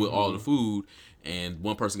with all the food, and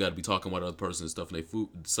one person got to be talking while the other person is stuffing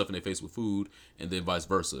their face with food, and then vice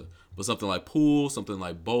versa. But something like pool, something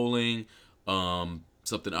like bowling,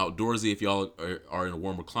 something outdoorsy if y'all are in a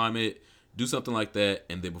warmer climate, do something like that,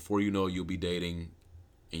 and then before you know, you'll be dating,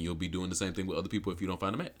 and you'll be doing the same thing with other people if you don't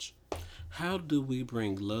find a match. How do we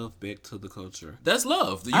bring love back to the culture? That's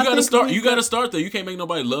love. You gotta start. You gotta start there. You can't make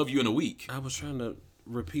nobody love you in a week. I was trying to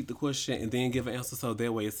repeat the question and then give an answer so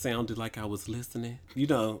that way it sounded like I was listening. You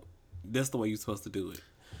know, that's the way you're supposed to do it.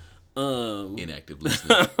 Inactive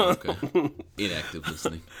listening. Okay. Inactive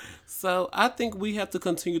listening. So I think we have to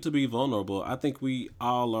continue to be vulnerable. I think we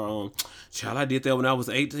all are child, I did that when I was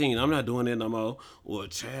 18. I'm not doing that no more. Or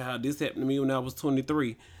child, this happened to me when I was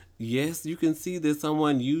 23. Yes, you can see that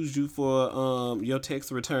someone used you for your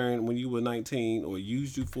tax return when you were 19, or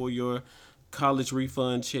used you for your college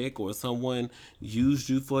refund check, or someone used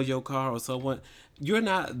you for your car, or someone. You're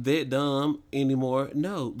not that dumb anymore.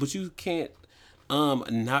 No, but you can't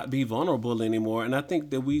not be vulnerable anymore. And I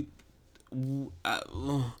think that we,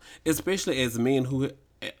 especially as men who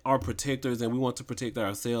are protectors and we want to protect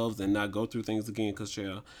ourselves and not go through things again because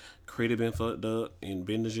Credit been fucked up and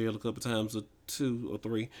been to jail a couple times or 2 or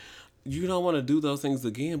 3. You don't want to do those things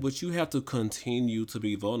again, but you have to continue to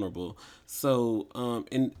be vulnerable. So,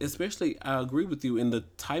 and especially, I agree with you in the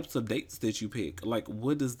types of dates that you pick. Like,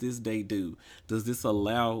 what does this date do? Does this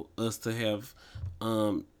allow us to have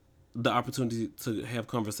the opportunity to have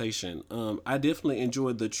conversation? I definitely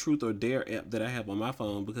enjoy the Truth or Dare app that I have on my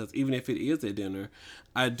phone because even if it is at dinner,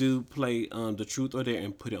 I do play the Truth or Dare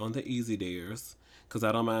and put it on the easy dares because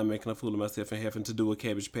I don't mind making a fool of myself and having to do a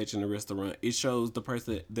Cabbage Patch in a restaurant. It shows the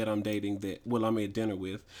person that I'm dating I'm at dinner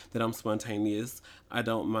with, that I'm spontaneous. I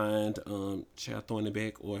don't mind child throwing it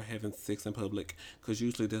back or having sex in public because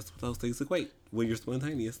usually that's what those things equate when you're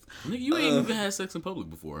spontaneous. Nigga, you ain't even had sex in public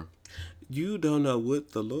before. You don't know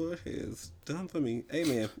what the Lord has done for me.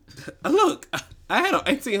 Amen. Look, I had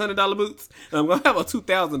 $1,800 boots, and I'm gonna have a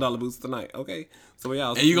 $2,000 boots tonight. Okay, so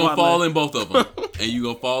y'all. And you gonna fall in both of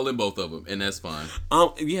them, and that's fine.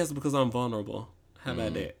 Yes, because I'm vulnerable. How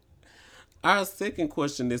about that? Our second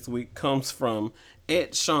question this week comes from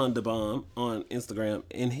 @SeanDeBomb on Instagram,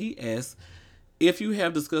 and he asks, "If you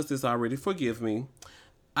have discussed this already, forgive me.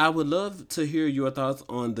 I would love to hear your thoughts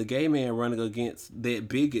on the gay man running against that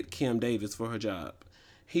bigot Kim Davis for her job.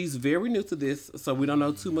 He's very new to this, so we don't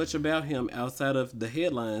know too much about him outside of the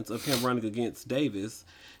headlines of him running against Davis.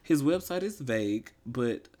 His website is vague,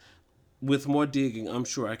 but with more digging, I'm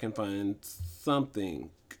sure I can find something."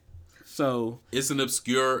 So it's an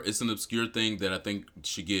obscure thing that I think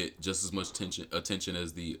should get just as much attention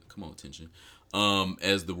as the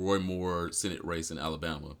as the Roy Moore Senate race in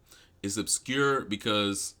Alabama. It's obscure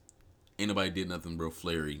because ain't nobody did nothing real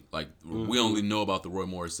flary. Like, we only know about the Roy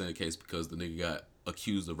Moore Senate case because the nigga got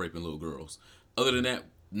accused of raping little girls. Other than that,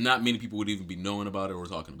 not many people would even be knowing about it or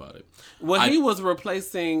talking about it. Well, he was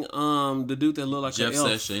replacing the dude that looked like Jeff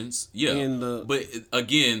Sessions. Yeah. But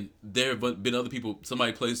again, there have been other people.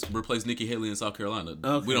 Somebody replaced Nikki Haley in South Carolina.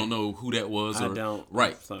 Okay. We don't know who that was. I don't.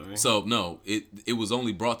 Right. Sorry. So, no, it was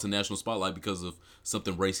only brought to national spotlight because of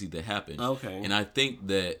something racy that happened. Okay. And I think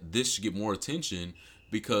that this should get more attention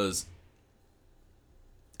because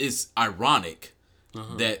it's ironic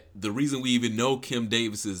that the reason we even know Kim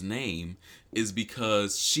Davis's name is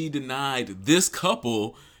because she denied this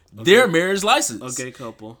couple their marriage license. A gay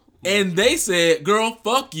couple. And they said, "Girl,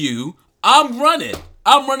 fuck you. I'm running.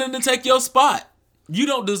 I'm running to take your spot. You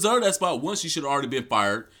don't deserve that spot." One, she should have already been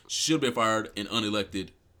fired. She should have been fired and unelected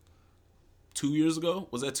 2 years ago.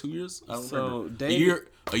 Was that 2 years? I don't remember.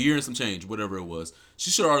 A year and some change, whatever it was. She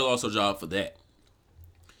should have already lost her job for that.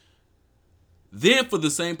 Then for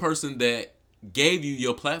the same person that gave you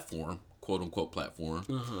your platform, quote unquote platform,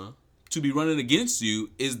 to be running against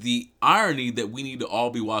you is the irony that we need to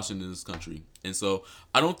all be watching in this country. And so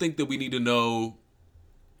I don't think that we need to know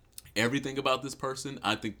everything about this person.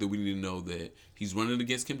 I think that we need to know that he's running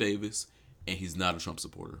against Kim Davis and he's not a Trump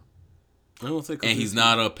supporter. And he's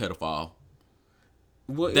not a pedophile.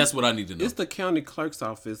 Well, that's what I need to know. It's the county clerk's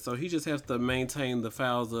office, so he just has to maintain the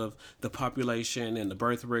files of the population and the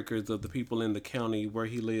birth records of the people in the county where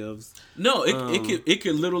he lives. No, it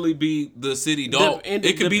could literally be the city dog.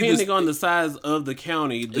 It could be depending on the size of the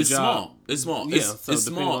county. It's small. It's small. Yeah, it's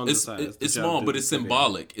small. It's small, but it's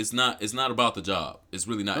symbolic. It's not about the job. It's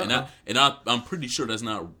really not. And I'm pretty sure that's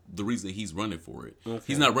not the reason he's running for it. Okay.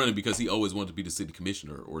 He's not running because he always wanted to be the city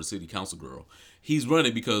commissioner or the city council girl. He's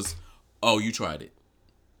running because, oh, you tried it.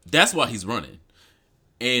 That's why he's running.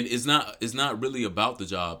 And it's not really about the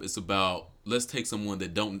job. It's about, let's take someone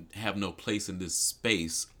that don't have no place in this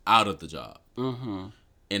space out of the job. Mm-hmm.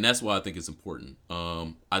 And that's why I think it's important.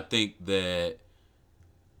 I think that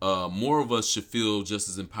more of us should feel just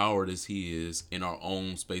as empowered as he is in our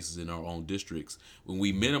own spaces, in our own districts. When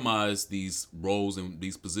we minimize these roles and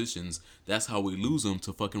these positions, that's how we lose them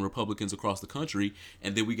to fucking Republicans across the country.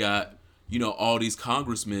 And then we got, all these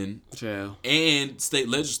congressmen and state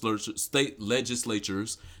legislatures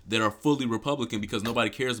that are fully Republican because nobody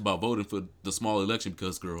cares about voting for the small election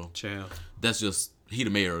because, girl, that's just, he the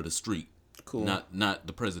mayor of the street. Cool. Not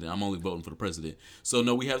the president. I'm only voting for the president. So,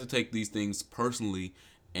 no, we have to take these things personally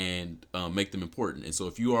and make them important. And so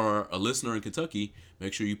if you are a listener in Kentucky,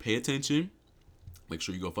 make sure you pay attention. Make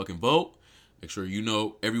sure you go fucking vote. Make sure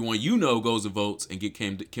everyone goes and votes and get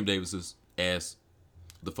Kim Davis's ass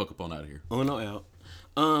the fuck up on out of here. On or out.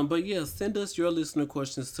 But yeah, send us your listener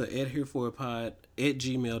questions to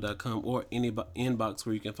adhereforapod@gmail.com or any inbox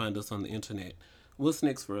where you can find us on the internet. What's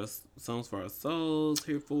next for us? Songs for our souls,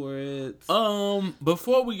 here for it.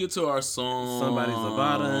 Before we get to our song, Somebody's a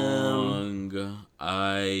Bottom.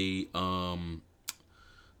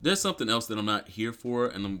 There's something else that I'm not here for,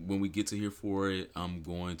 and when we get to here for it, I'm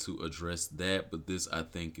going to address that. But this, I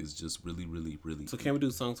think, is just really, really, really. So can we do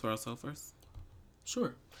songs for ourselves first?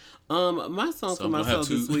 Sure. My song for myself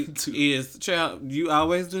this week is "Child." You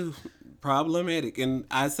always do problematic, and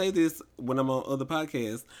I say this when I'm on other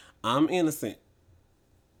podcasts. I'm innocent.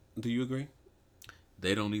 Do you agree?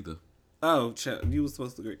 They don't either. Oh, child, you were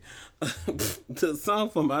supposed to agree. The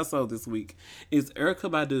song for my soul this week is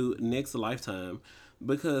Erykah Badu, "Next Lifetime,"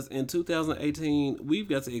 because in 2018 we've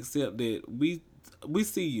got to accept that we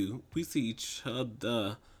see you, we see each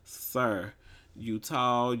other, sir. You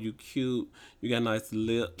tall, you cute, you got nice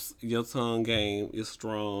lips, your tongue game is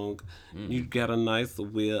strong, you got a nice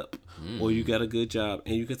whip, or you got a good job,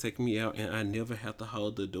 and you can take me out and I never have to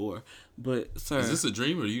hold the door. But sir, Is this a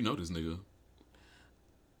dream or you know this nigga?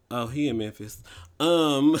 oh, he in Memphis.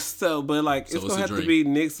 So, but like, So it's gonna have to be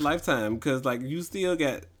next lifetime because like you still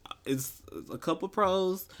got it's a couple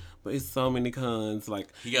pros, but it's so many cons. Like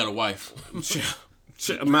He got a wife.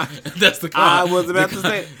 That's the con. I was about to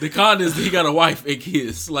say the con is that he got a wife and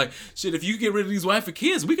kids. Like shit, if you get rid of these wife and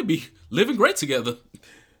kids, we could be living great together.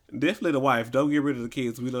 definitely the wife. Don't get rid of the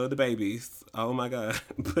kids. We love the babies. Oh my god.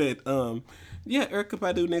 But yeah, Erykah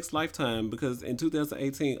Badu, "Next Lifetime," because in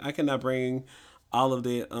 2018 I cannot bring all of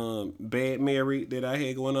that bad Mary that I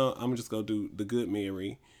had going on. I'm just gonna do the good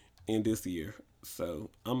Mary in this year. So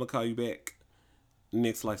I'm gonna call you back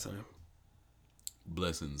next lifetime.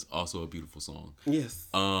 Blessings, also a beautiful song. Yes.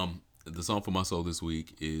 The song for my soul this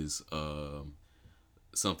week is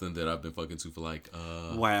something that I've been fucking to for like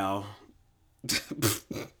Wow.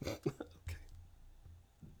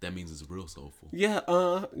 that means it's real soulful. Yeah,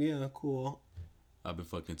 cool. I've been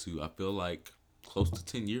fucking to I feel like close to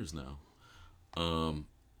 10 years now.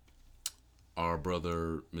 Our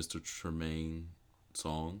brother Mr. Tremaine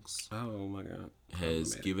Songs Oh my god.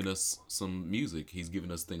 has given us some music. He's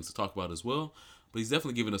given us things to talk about as well, but he's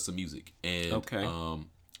definitely given us some music. And Okay.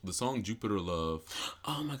 The song Jupiter Love.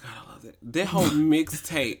 Oh my god, I love that. That whole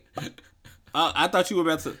mixtape. I thought you were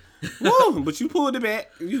about to woo, but you pulled it back.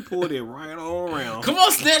 You pulled it right on around. Come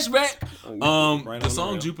on, snatch back. Right The on song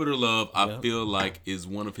around. Jupiter Love, I feel like is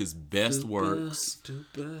one of his best works.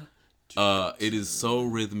 It is so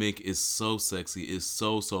rhythmic, it's so sexy, it's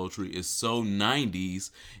so sultry, it's so 90s,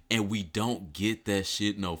 and we don't get that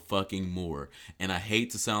shit no fucking more. And I hate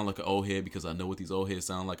to sound like an old head because I know what these old heads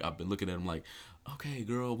sound like. I've been looking at them like, okay,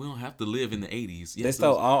 girl, we don't have to live in the 80s. They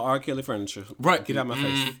stole all R. Kelly furniture. Right. Get out my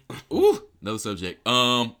face. Ooh, another subject.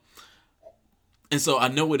 And so I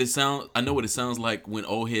know what it sounds like when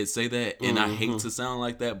old heads say that, and I hate to sound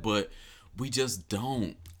like that, but we just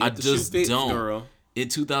don't. I just don't. Girl. In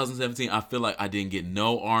 2017, I feel like I didn't get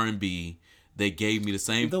no R&B. They gave me the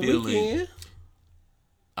same The feeling. Weeknd.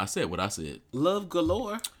 I said what I said. Love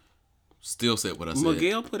Galore. Still said what I said.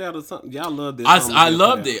 Miguel put out a song. Y'all love this. I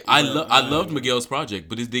loved it. I loved Miguel's project,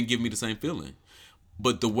 but it didn't give me the same feeling.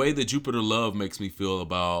 But the way that Jupiter Love makes me feel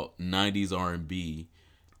about 90s R&B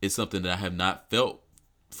is something that I have not felt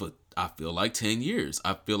for, I feel like 10 years.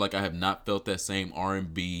 I feel like I have not felt that same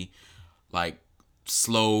R&B, like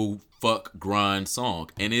slow fuck grind song.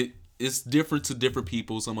 And it's different to different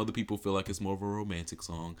people. Some other people feel like it's more of a romantic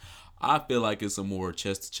song. I feel like it's a more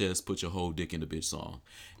chest to chest, put your whole dick in the bitch song.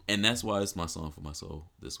 And that's why it's my song for my soul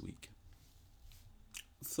this week.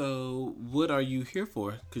 So, what are you here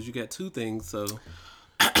for? Because you got two things, so you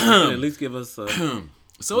can at least give us a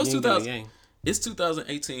So it's yin and 2000. yang. It's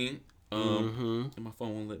 2018. And my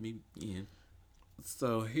phone won't let me in.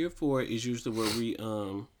 So, here for is usually where we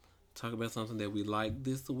talk about something that we like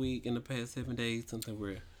this week in the past 7 days, something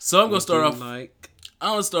we're So I'm gonna start off. like.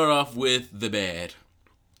 I'm gonna start off with the bad.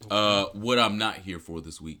 What I'm not here for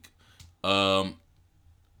this week. The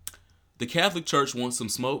Catholic Church wants some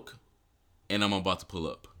smoke, and I'm about to pull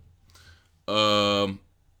up.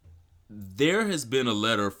 There has been a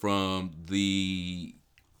letter from the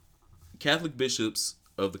Catholic bishops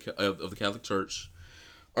of the Catholic Church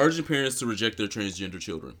urging parents to reject their transgender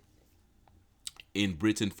children in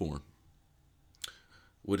written form.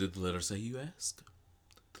 What did the letter say, you ask?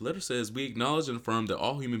 The letter says, we acknowledge and affirm that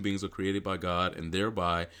all human beings are created by God and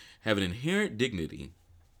thereby have an inherent dignity.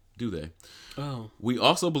 Do they? Oh. We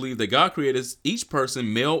also believe that God created each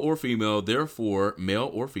person male or female, therefore,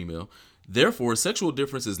 sexual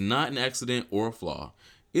difference is not an accident or a flaw.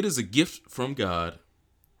 It is a gift from God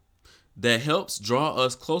that helps draw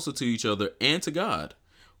us closer to each other and to God.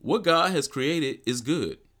 What God has created is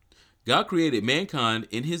good. God created mankind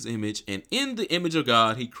in his image, and in the image of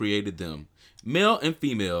God, he created them. Male and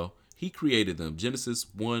female, he created them. Genesis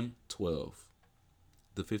 1:12.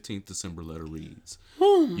 The 15th December letter reads.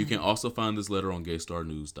 You can also find this letter on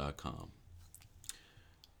gaystarnews.com.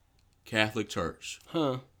 Catholic Church.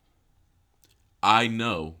 Huh. I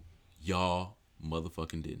know y'all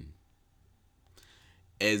motherfucking didn't.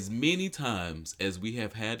 As many times as we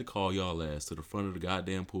have had to call y'all ass to the front of the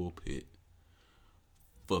goddamn pulpit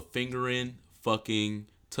for fingering, fucking,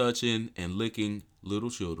 touching, and licking little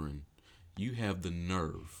children, you have the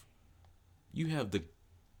nerve. You have the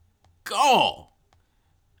gall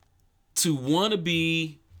to want to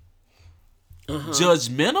be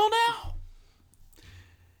judgmental now?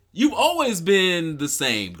 You've always been the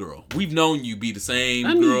same girl. We've known you be the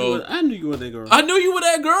same girl. I knew you were that girl. I knew you were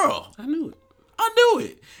that girl. I knew it. I knew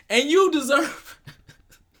it. And you deserve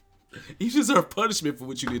punishment for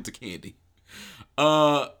what you did to Candy.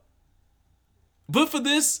 But for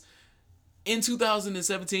this, in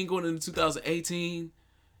 2017, going into 2018,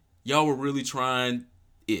 y'all were really trying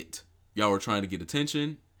it. Y'all were trying to get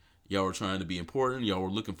attention. Y'all were trying to be important. Y'all were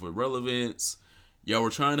looking for relevance. Y'all were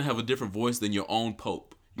trying to have a different voice than your own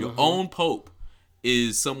Pope. Your own Pope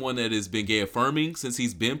is someone that has been gay affirming since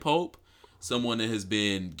he's been Pope, someone that has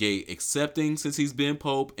been gay accepting since he's been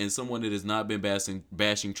Pope, and someone that has not been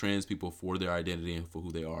bashing trans people for their identity and for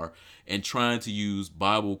who they are, and trying to use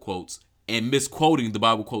Bible quotes and misquoting the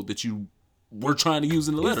Bible quote that you were trying to use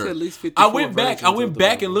in the letter. At least I went back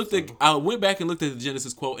and looked at the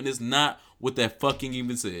Genesis quote, and it's not what that fucking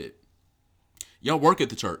even said. Y'all work at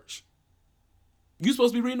the church. You're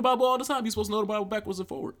supposed to be reading the Bible all the time. You're supposed to know the Bible backwards and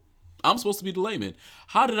forward. I'm supposed to be the layman.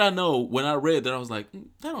 How did I know when I read that? I was like,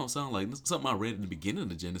 that don't sound like something I read in the beginning of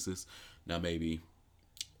the Genesis. Now maybe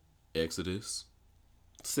Exodus,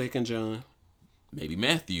 2nd John, maybe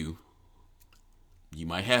Matthew. You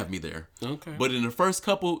might have me there. Okay. But in the first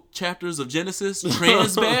couple chapters of Genesis,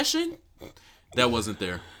 trans bashing, that wasn't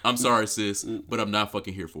there. I'm sorry, sis, but I'm not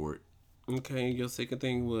fucking here for it. Okay, your second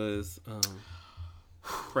thing was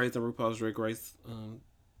praising RuPaul's Drag Race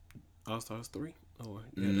All Stars 3? Or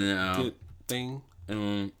no. Good thing?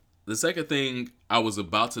 The second thing, I was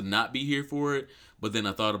about to not be here for it, but then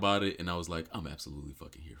I thought about it and I was like, I'm absolutely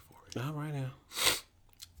fucking here for it. All right now.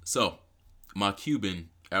 So, my Cuban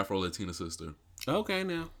Afro-Latina sister, okay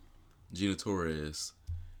now, Gina Torres,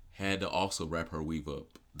 had to also wrap her weave up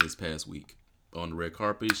this past week. On the red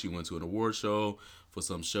carpet, she went to an award show for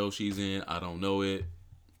some show she's in. I don't know it.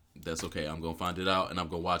 That's okay. I'm going to find it out and I'm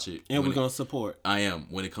going to watch it. And we're going to support. I am,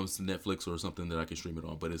 when it comes to Netflix or something that I can stream it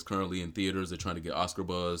on. But it's currently in theaters. They're trying to get Oscar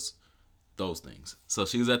buzz. Those things. So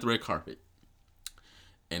she was at the red carpet.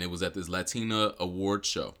 And it was at this Latina award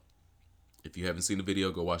show. If you haven't seen the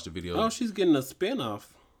video, go watch the video. Oh, she's getting a spinoff.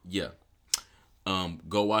 Yeah.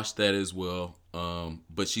 Go watch that as well.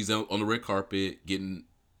 But she's on the red carpet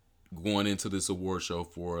going into this award show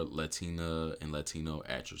for Latina and Latino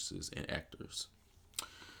actresses and actors.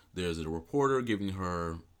 There's a reporter giving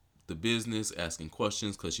her the business, asking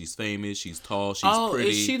questions because she's famous, she's tall, she's pretty.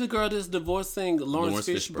 Is she the girl that's divorcing Lawrence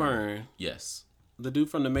Fishburne? Yes. The dude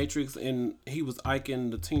from The Matrix, and he was Ike in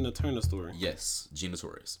the Tina Turner story. Yes, Gina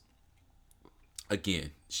Torres.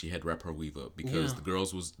 Again, she had to wrap her weave up because the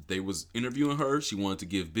girls was interviewing her. She wanted to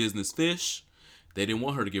give business fish. They didn't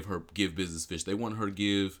want her to give business fish. They wanted her to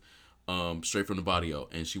give straight from the body-o,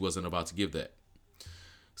 and she wasn't about to give that.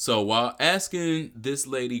 So while asking this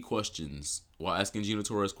lady questions, while asking Gina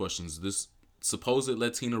Torres questions, this supposed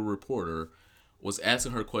Latina reporter was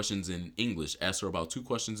asking her questions in English, asked her about 2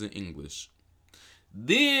 questions in English.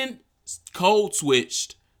 Then code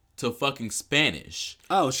switched to fucking Spanish.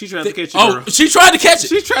 Oh, she tried to catch it. Oh, she tried to catch it.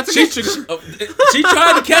 She tried to catch it. She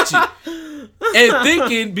tried to catch it. And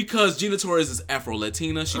thinking because Gina Torres is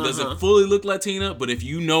Afro-Latina, she doesn't fully look Latina, but if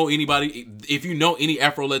you know any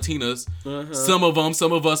Afro-Latinas, some of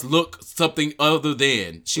us look something other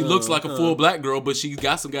than. She looks like a full black girl, but she's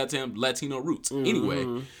got some goddamn Latino roots.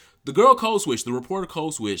 Anyway, the girl code switched, the reporter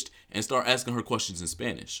code switched, and started asking her questions in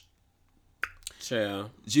Spanish.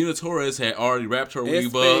 Child. Gina Torres had already wrapped her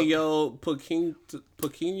weave up. Espanol Poquito.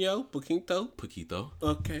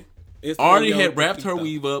 Okay. Already had wrapped her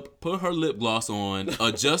weave up, put her lip gloss on,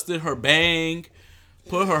 adjusted her bang,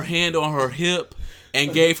 put her hand on her hip,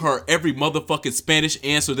 and gave her every motherfucking Spanish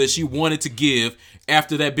answer that she wanted to give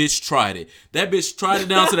after that bitch tried it. That bitch tried it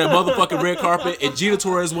down to that motherfucking red carpet, and Gina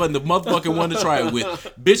Torres wasn't the motherfucking one to try it with.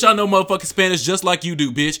 Bitch, I know motherfucking Spanish just like you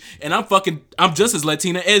do, bitch, and I'm just as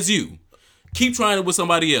Latina as you. Keep trying it with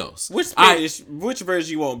somebody else. Which Spanish? Which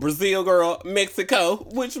version you want? Brazil, girl? Mexico?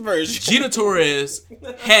 Which version? Gina Torres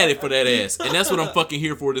had it for that ass. And that's what I'm fucking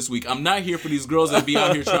here for this week. I'm not here for these girls that be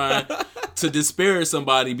out here trying to disparage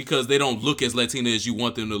somebody because they don't look as Latina as you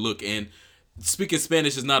want them to look. And speaking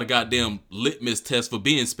Spanish is not a goddamn litmus test for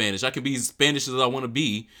being Spanish. I can be as Spanish as I want to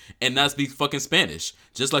be and not speak fucking Spanish.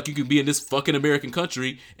 Just like you can be in this fucking American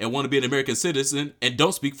country and want to be an American citizen and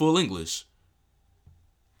don't speak full English.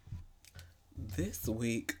 This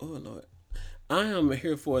week, oh Lord, I am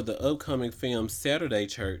here for the upcoming film Saturday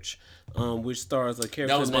Church, which stars a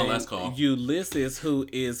character named Ulysses, who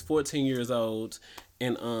is 14 years old,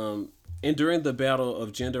 and during the battle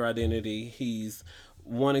of gender identity, he's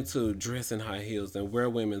wanting to dress in high heels and wear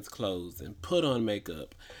women's clothes and put on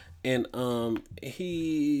makeup, and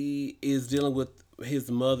he is dealing with his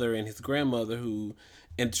mother and his grandmother and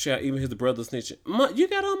even his brother snitching. You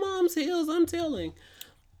got on mom's heels, I'm telling.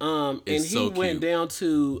 And he went down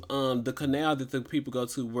to the canal that the people go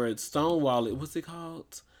to where it's Stonewall. What's it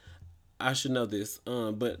called? I should know this.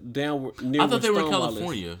 But down near. I thought they were in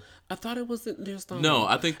California. I thought it was near Stonewall. No,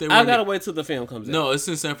 I think they were. I gotta wait till the film comes out. No, it's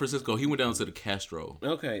in San Francisco. He went down to the Castro.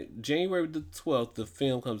 Okay, January the 12th, the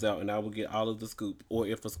film comes out, and I will get all of the scoop. Or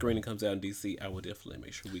if a screening comes out in DC, I will definitely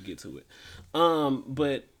make sure we get to it.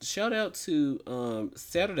 But shout out to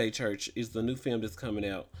Saturday Church is the new film that's coming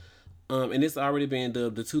out. And it's already been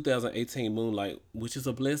dubbed the 2018 Moonlight, which is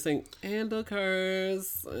a blessing and a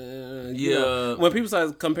curse. Yeah. When people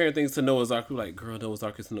start comparing things to Noah's Ark, we're like, girl, Noah's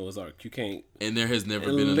Ark is Noah's Ark. You can't. And there has never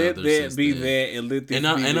been let another that be then. that, and let this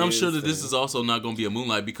be and I'm sure that this, this is also not going to be a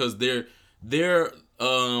Moonlight because they're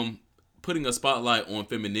putting a spotlight on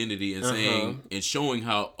femininity and saying and showing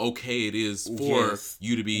how okay it is for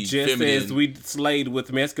you to be just feminine. as we slayed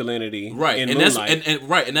with masculinity, right? In and Moonlight.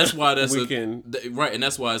 that's why that's right, and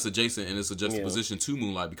that's why it's adjacent and it's a juxtaposition to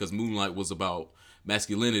Moonlight because Moonlight was about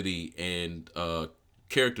masculinity and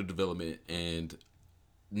character development and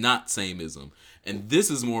not sameism, and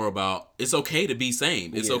this is more about it's okay to be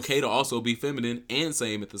same. It's okay to also be feminine and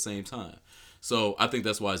same at the same time. So I think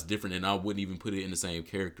that's why it's different, and I wouldn't even put it in the same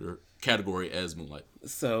category as Moonlight.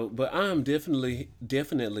 So, but I'm definitely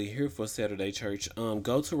here for Saturday Church.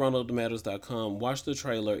 Go to ronaldmatters.com, watch the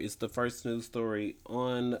trailer. It's the first news story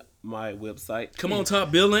on my website. Come on,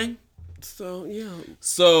 top billing. So yeah.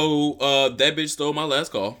 So that bitch stole my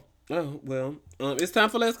last call. Oh well, it's time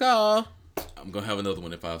for last call. I'm gonna have another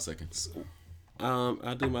one in 5 seconds.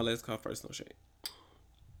 I'll do my last call first. No shade.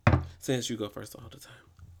 Since you go first all the time.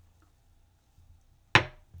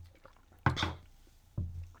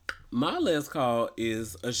 My last call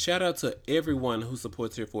is a shout out to everyone who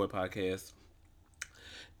supports Here For It Podcast.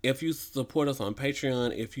 If you support us on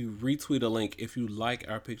Patreon, if you retweet a link, if you like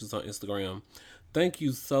our pictures on Instagram, thank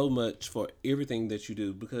you so much for everything that you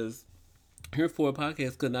do because Here For It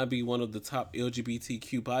Podcast could not be one of the top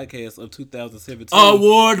LGBTQ podcasts of 2017.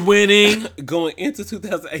 Award winning. Going into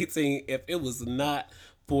 2018 if it was not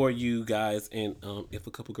for you guys and if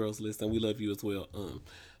a couple girls listen, we love you as well.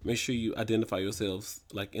 Make sure you identify yourselves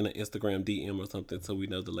like in an Instagram DM or something so we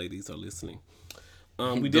know the ladies are listening.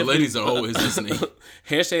 The ladies are always listening.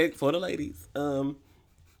 Hashtag for the ladies.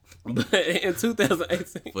 But in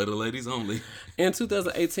 2018... For the ladies only. In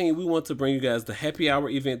 2018, we want to bring you guys the happy hour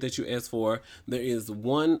event that you asked for. There is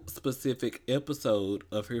one specific episode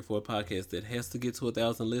of Here For a Podcast that has to get to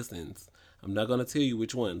 1,000 listens. I'm not going to tell you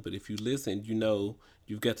which one, but if you listen, you know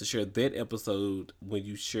you've got to share that episode when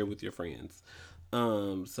you share with your friends.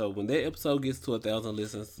 So when that episode gets to 1,000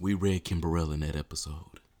 listens, we read Kimberell in that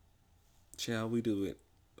episode. Shall we do it?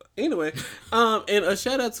 Anyway, and a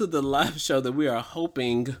shout out to the live show that we are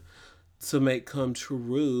hoping to make come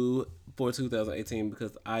true for 2018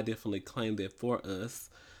 because I definitely claimed that for us.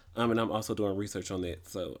 And I'm also doing research on that,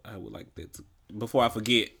 so I would like that to, before I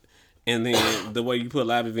forget. And then the way you put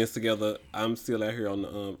live events together, I'm still out here on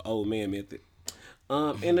the old man method.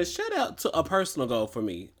 And a shout out to a personal goal for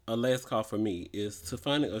me, a last call for me, is to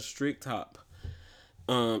finding a strict top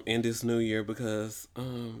in this new year because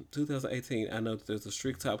 2018, I know that there's a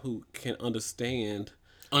strict top who can understand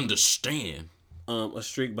a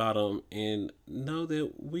strict bottom and know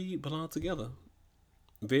that we belong together.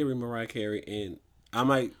 Very Mariah Carey, and I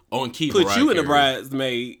might put Mariah you in a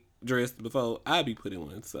bridesmaid dress before I be put in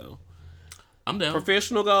one. So I'm down.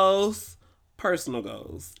 Professional goals, personal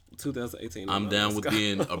goals. 2018. I'm down with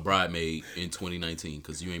being a bridesmaid in 2019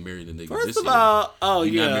 because you ain't married a nigga First this of year. all,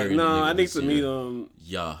 No, I need to meet him.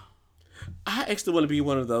 Yeah. I actually want to be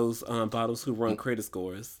one of those bottles who run credit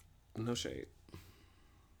scores. No shade.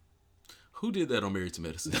 Who did that on Married to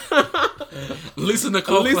Medicine? Lisa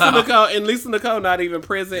Nicole. Lisa Nicole not even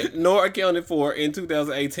present nor accounted for in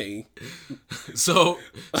 2018. So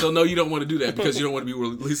no, you don't want to do that because you don't want to be where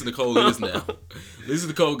Lisa Nicole is now. Lisa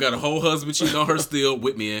Nicole got a whole husband cheating on her still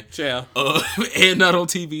with men. Yeah. And not on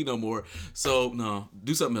TV no more. So no,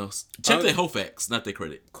 do something else. Check their whole facts, not their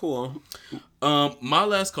credit. Cool. My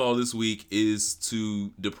last call this week is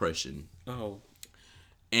to depression. Oh.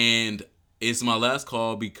 And it's my last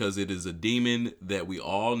call because it is a demon that we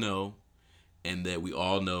all know, and that we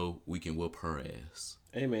all know we can whoop her ass.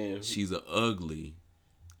 Amen. She's an ugly,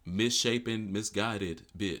 misshapen, misguided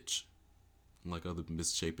bitch. Like other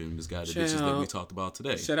misshapen, misguided bitches that we talked about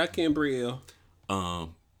today. Shout out Kimbrielle.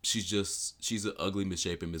 She's an ugly,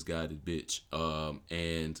 misshapen, misguided bitch.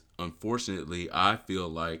 And unfortunately, I feel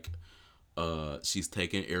like she's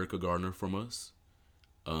taken Erica Gardner from us.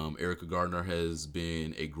 Erica Gardner has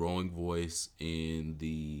been a growing voice in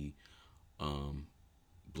the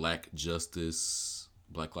Black justice,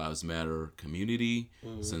 Black Lives Matter community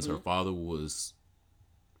since her father was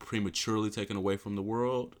prematurely taken away from the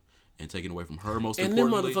world and taken away from her, most importantly.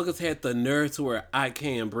 And them motherfuckers had the nerve to wear I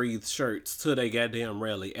Can Breathe shirts to their goddamn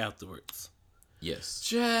rally afterwards.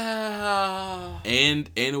 Yes. Yeah. And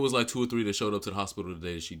it was like 2 or 3 that showed up to the hospital the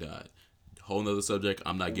day that she died. Whole nother subject.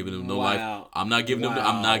 I'm not giving them no life. I'm not giving them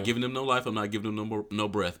no life. I'm not giving them no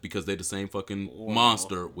breath because they're the same fucking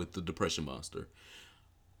monster with the depression monster.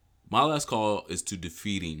 My last call is to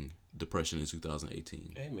defeating depression in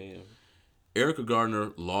 2018. Amen. Erica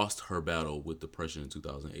Gardner lost her battle with depression in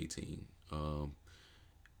 2018.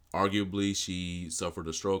 Arguably, she suffered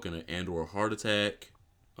a stroke and or a heart attack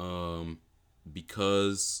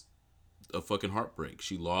because of fucking heartbreak.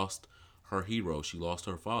 She lost her hero. She lost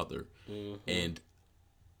her father. Mm-hmm. And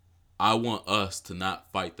I want us to not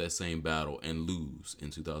fight that same battle and lose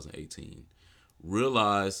in 2018.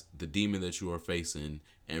 Realize the demon that you are facing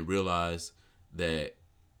and realize that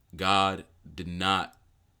God did not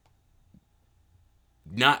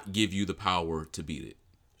give you the power to beat it.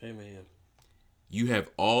 Amen. You have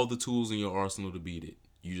all the tools in your arsenal to beat it.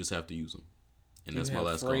 You just have to use them. And that's my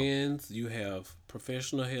last call. You have friends. You have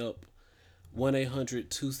professional help.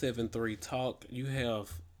 1-800-273-TALK. You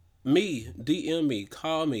have me. DM me.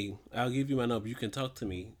 Call me. I'll give you my number. You can talk to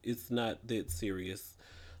me. It's not that serious.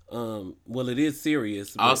 Well, it is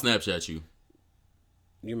serious. I'll Snapchat you.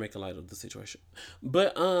 You make a light of the situation.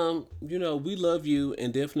 But, we love you.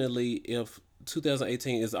 And definitely if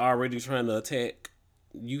 2018 is already trying to attack,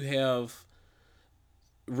 you have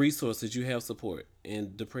resources. You have support.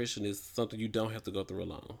 And depression is something you don't have to go through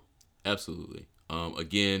alone. Absolutely.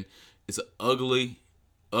 Again, it's an ugly,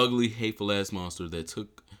 ugly, hateful ass monster that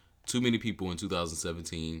took too many people in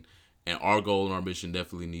 2017. And our goal and our mission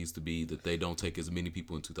definitely needs to be that they don't take as many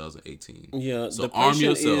people in 2018. Yeah, so arm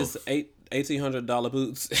yourself. Is $1,800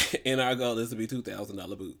 boots, and our goal is to be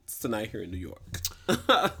 $2,000 boots tonight here in New York.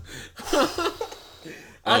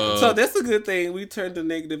 So that's a good thing. We turned the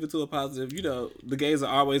negative into a positive. The gays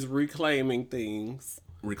are always reclaiming things.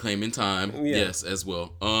 Reclaiming time, yeah. Yes, as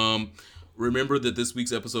well. Remember that this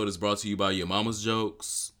week's episode is brought to you by Your Mama's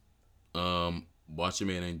Jokes. Watch your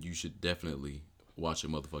man, and you should definitely watch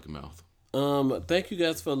your motherfucking mouth. Thank you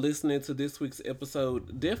guys for listening to this week's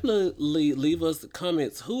episode. Definitely leave us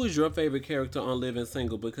comments. Who is your favorite character on Living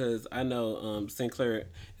Single? Because I know Sinclair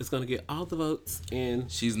is going to get all the votes. And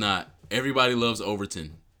she's not. Everybody loves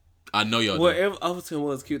Overton. I know y'all do. Overton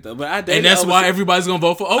was cute though. But I dated and that's Overton. Why everybody's going to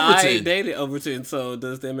vote for Overton. I dated Overton, so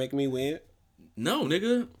does that make me win? No,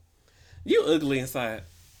 nigga. You ugly inside.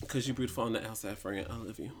 Because you beautiful on the outside, friend. I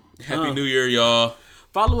love you. Happy New Year, y'all.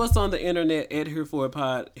 Follow us on the internet at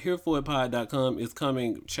HereForItPod. HereForItPod.com is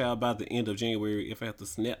coming, child, by the end of January if I have to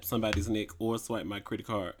snap somebody's neck or swipe my credit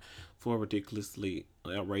card for a ridiculously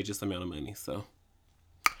outrageous amount of money. So,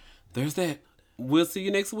 there's that. We'll see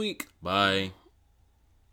you next week. Bye.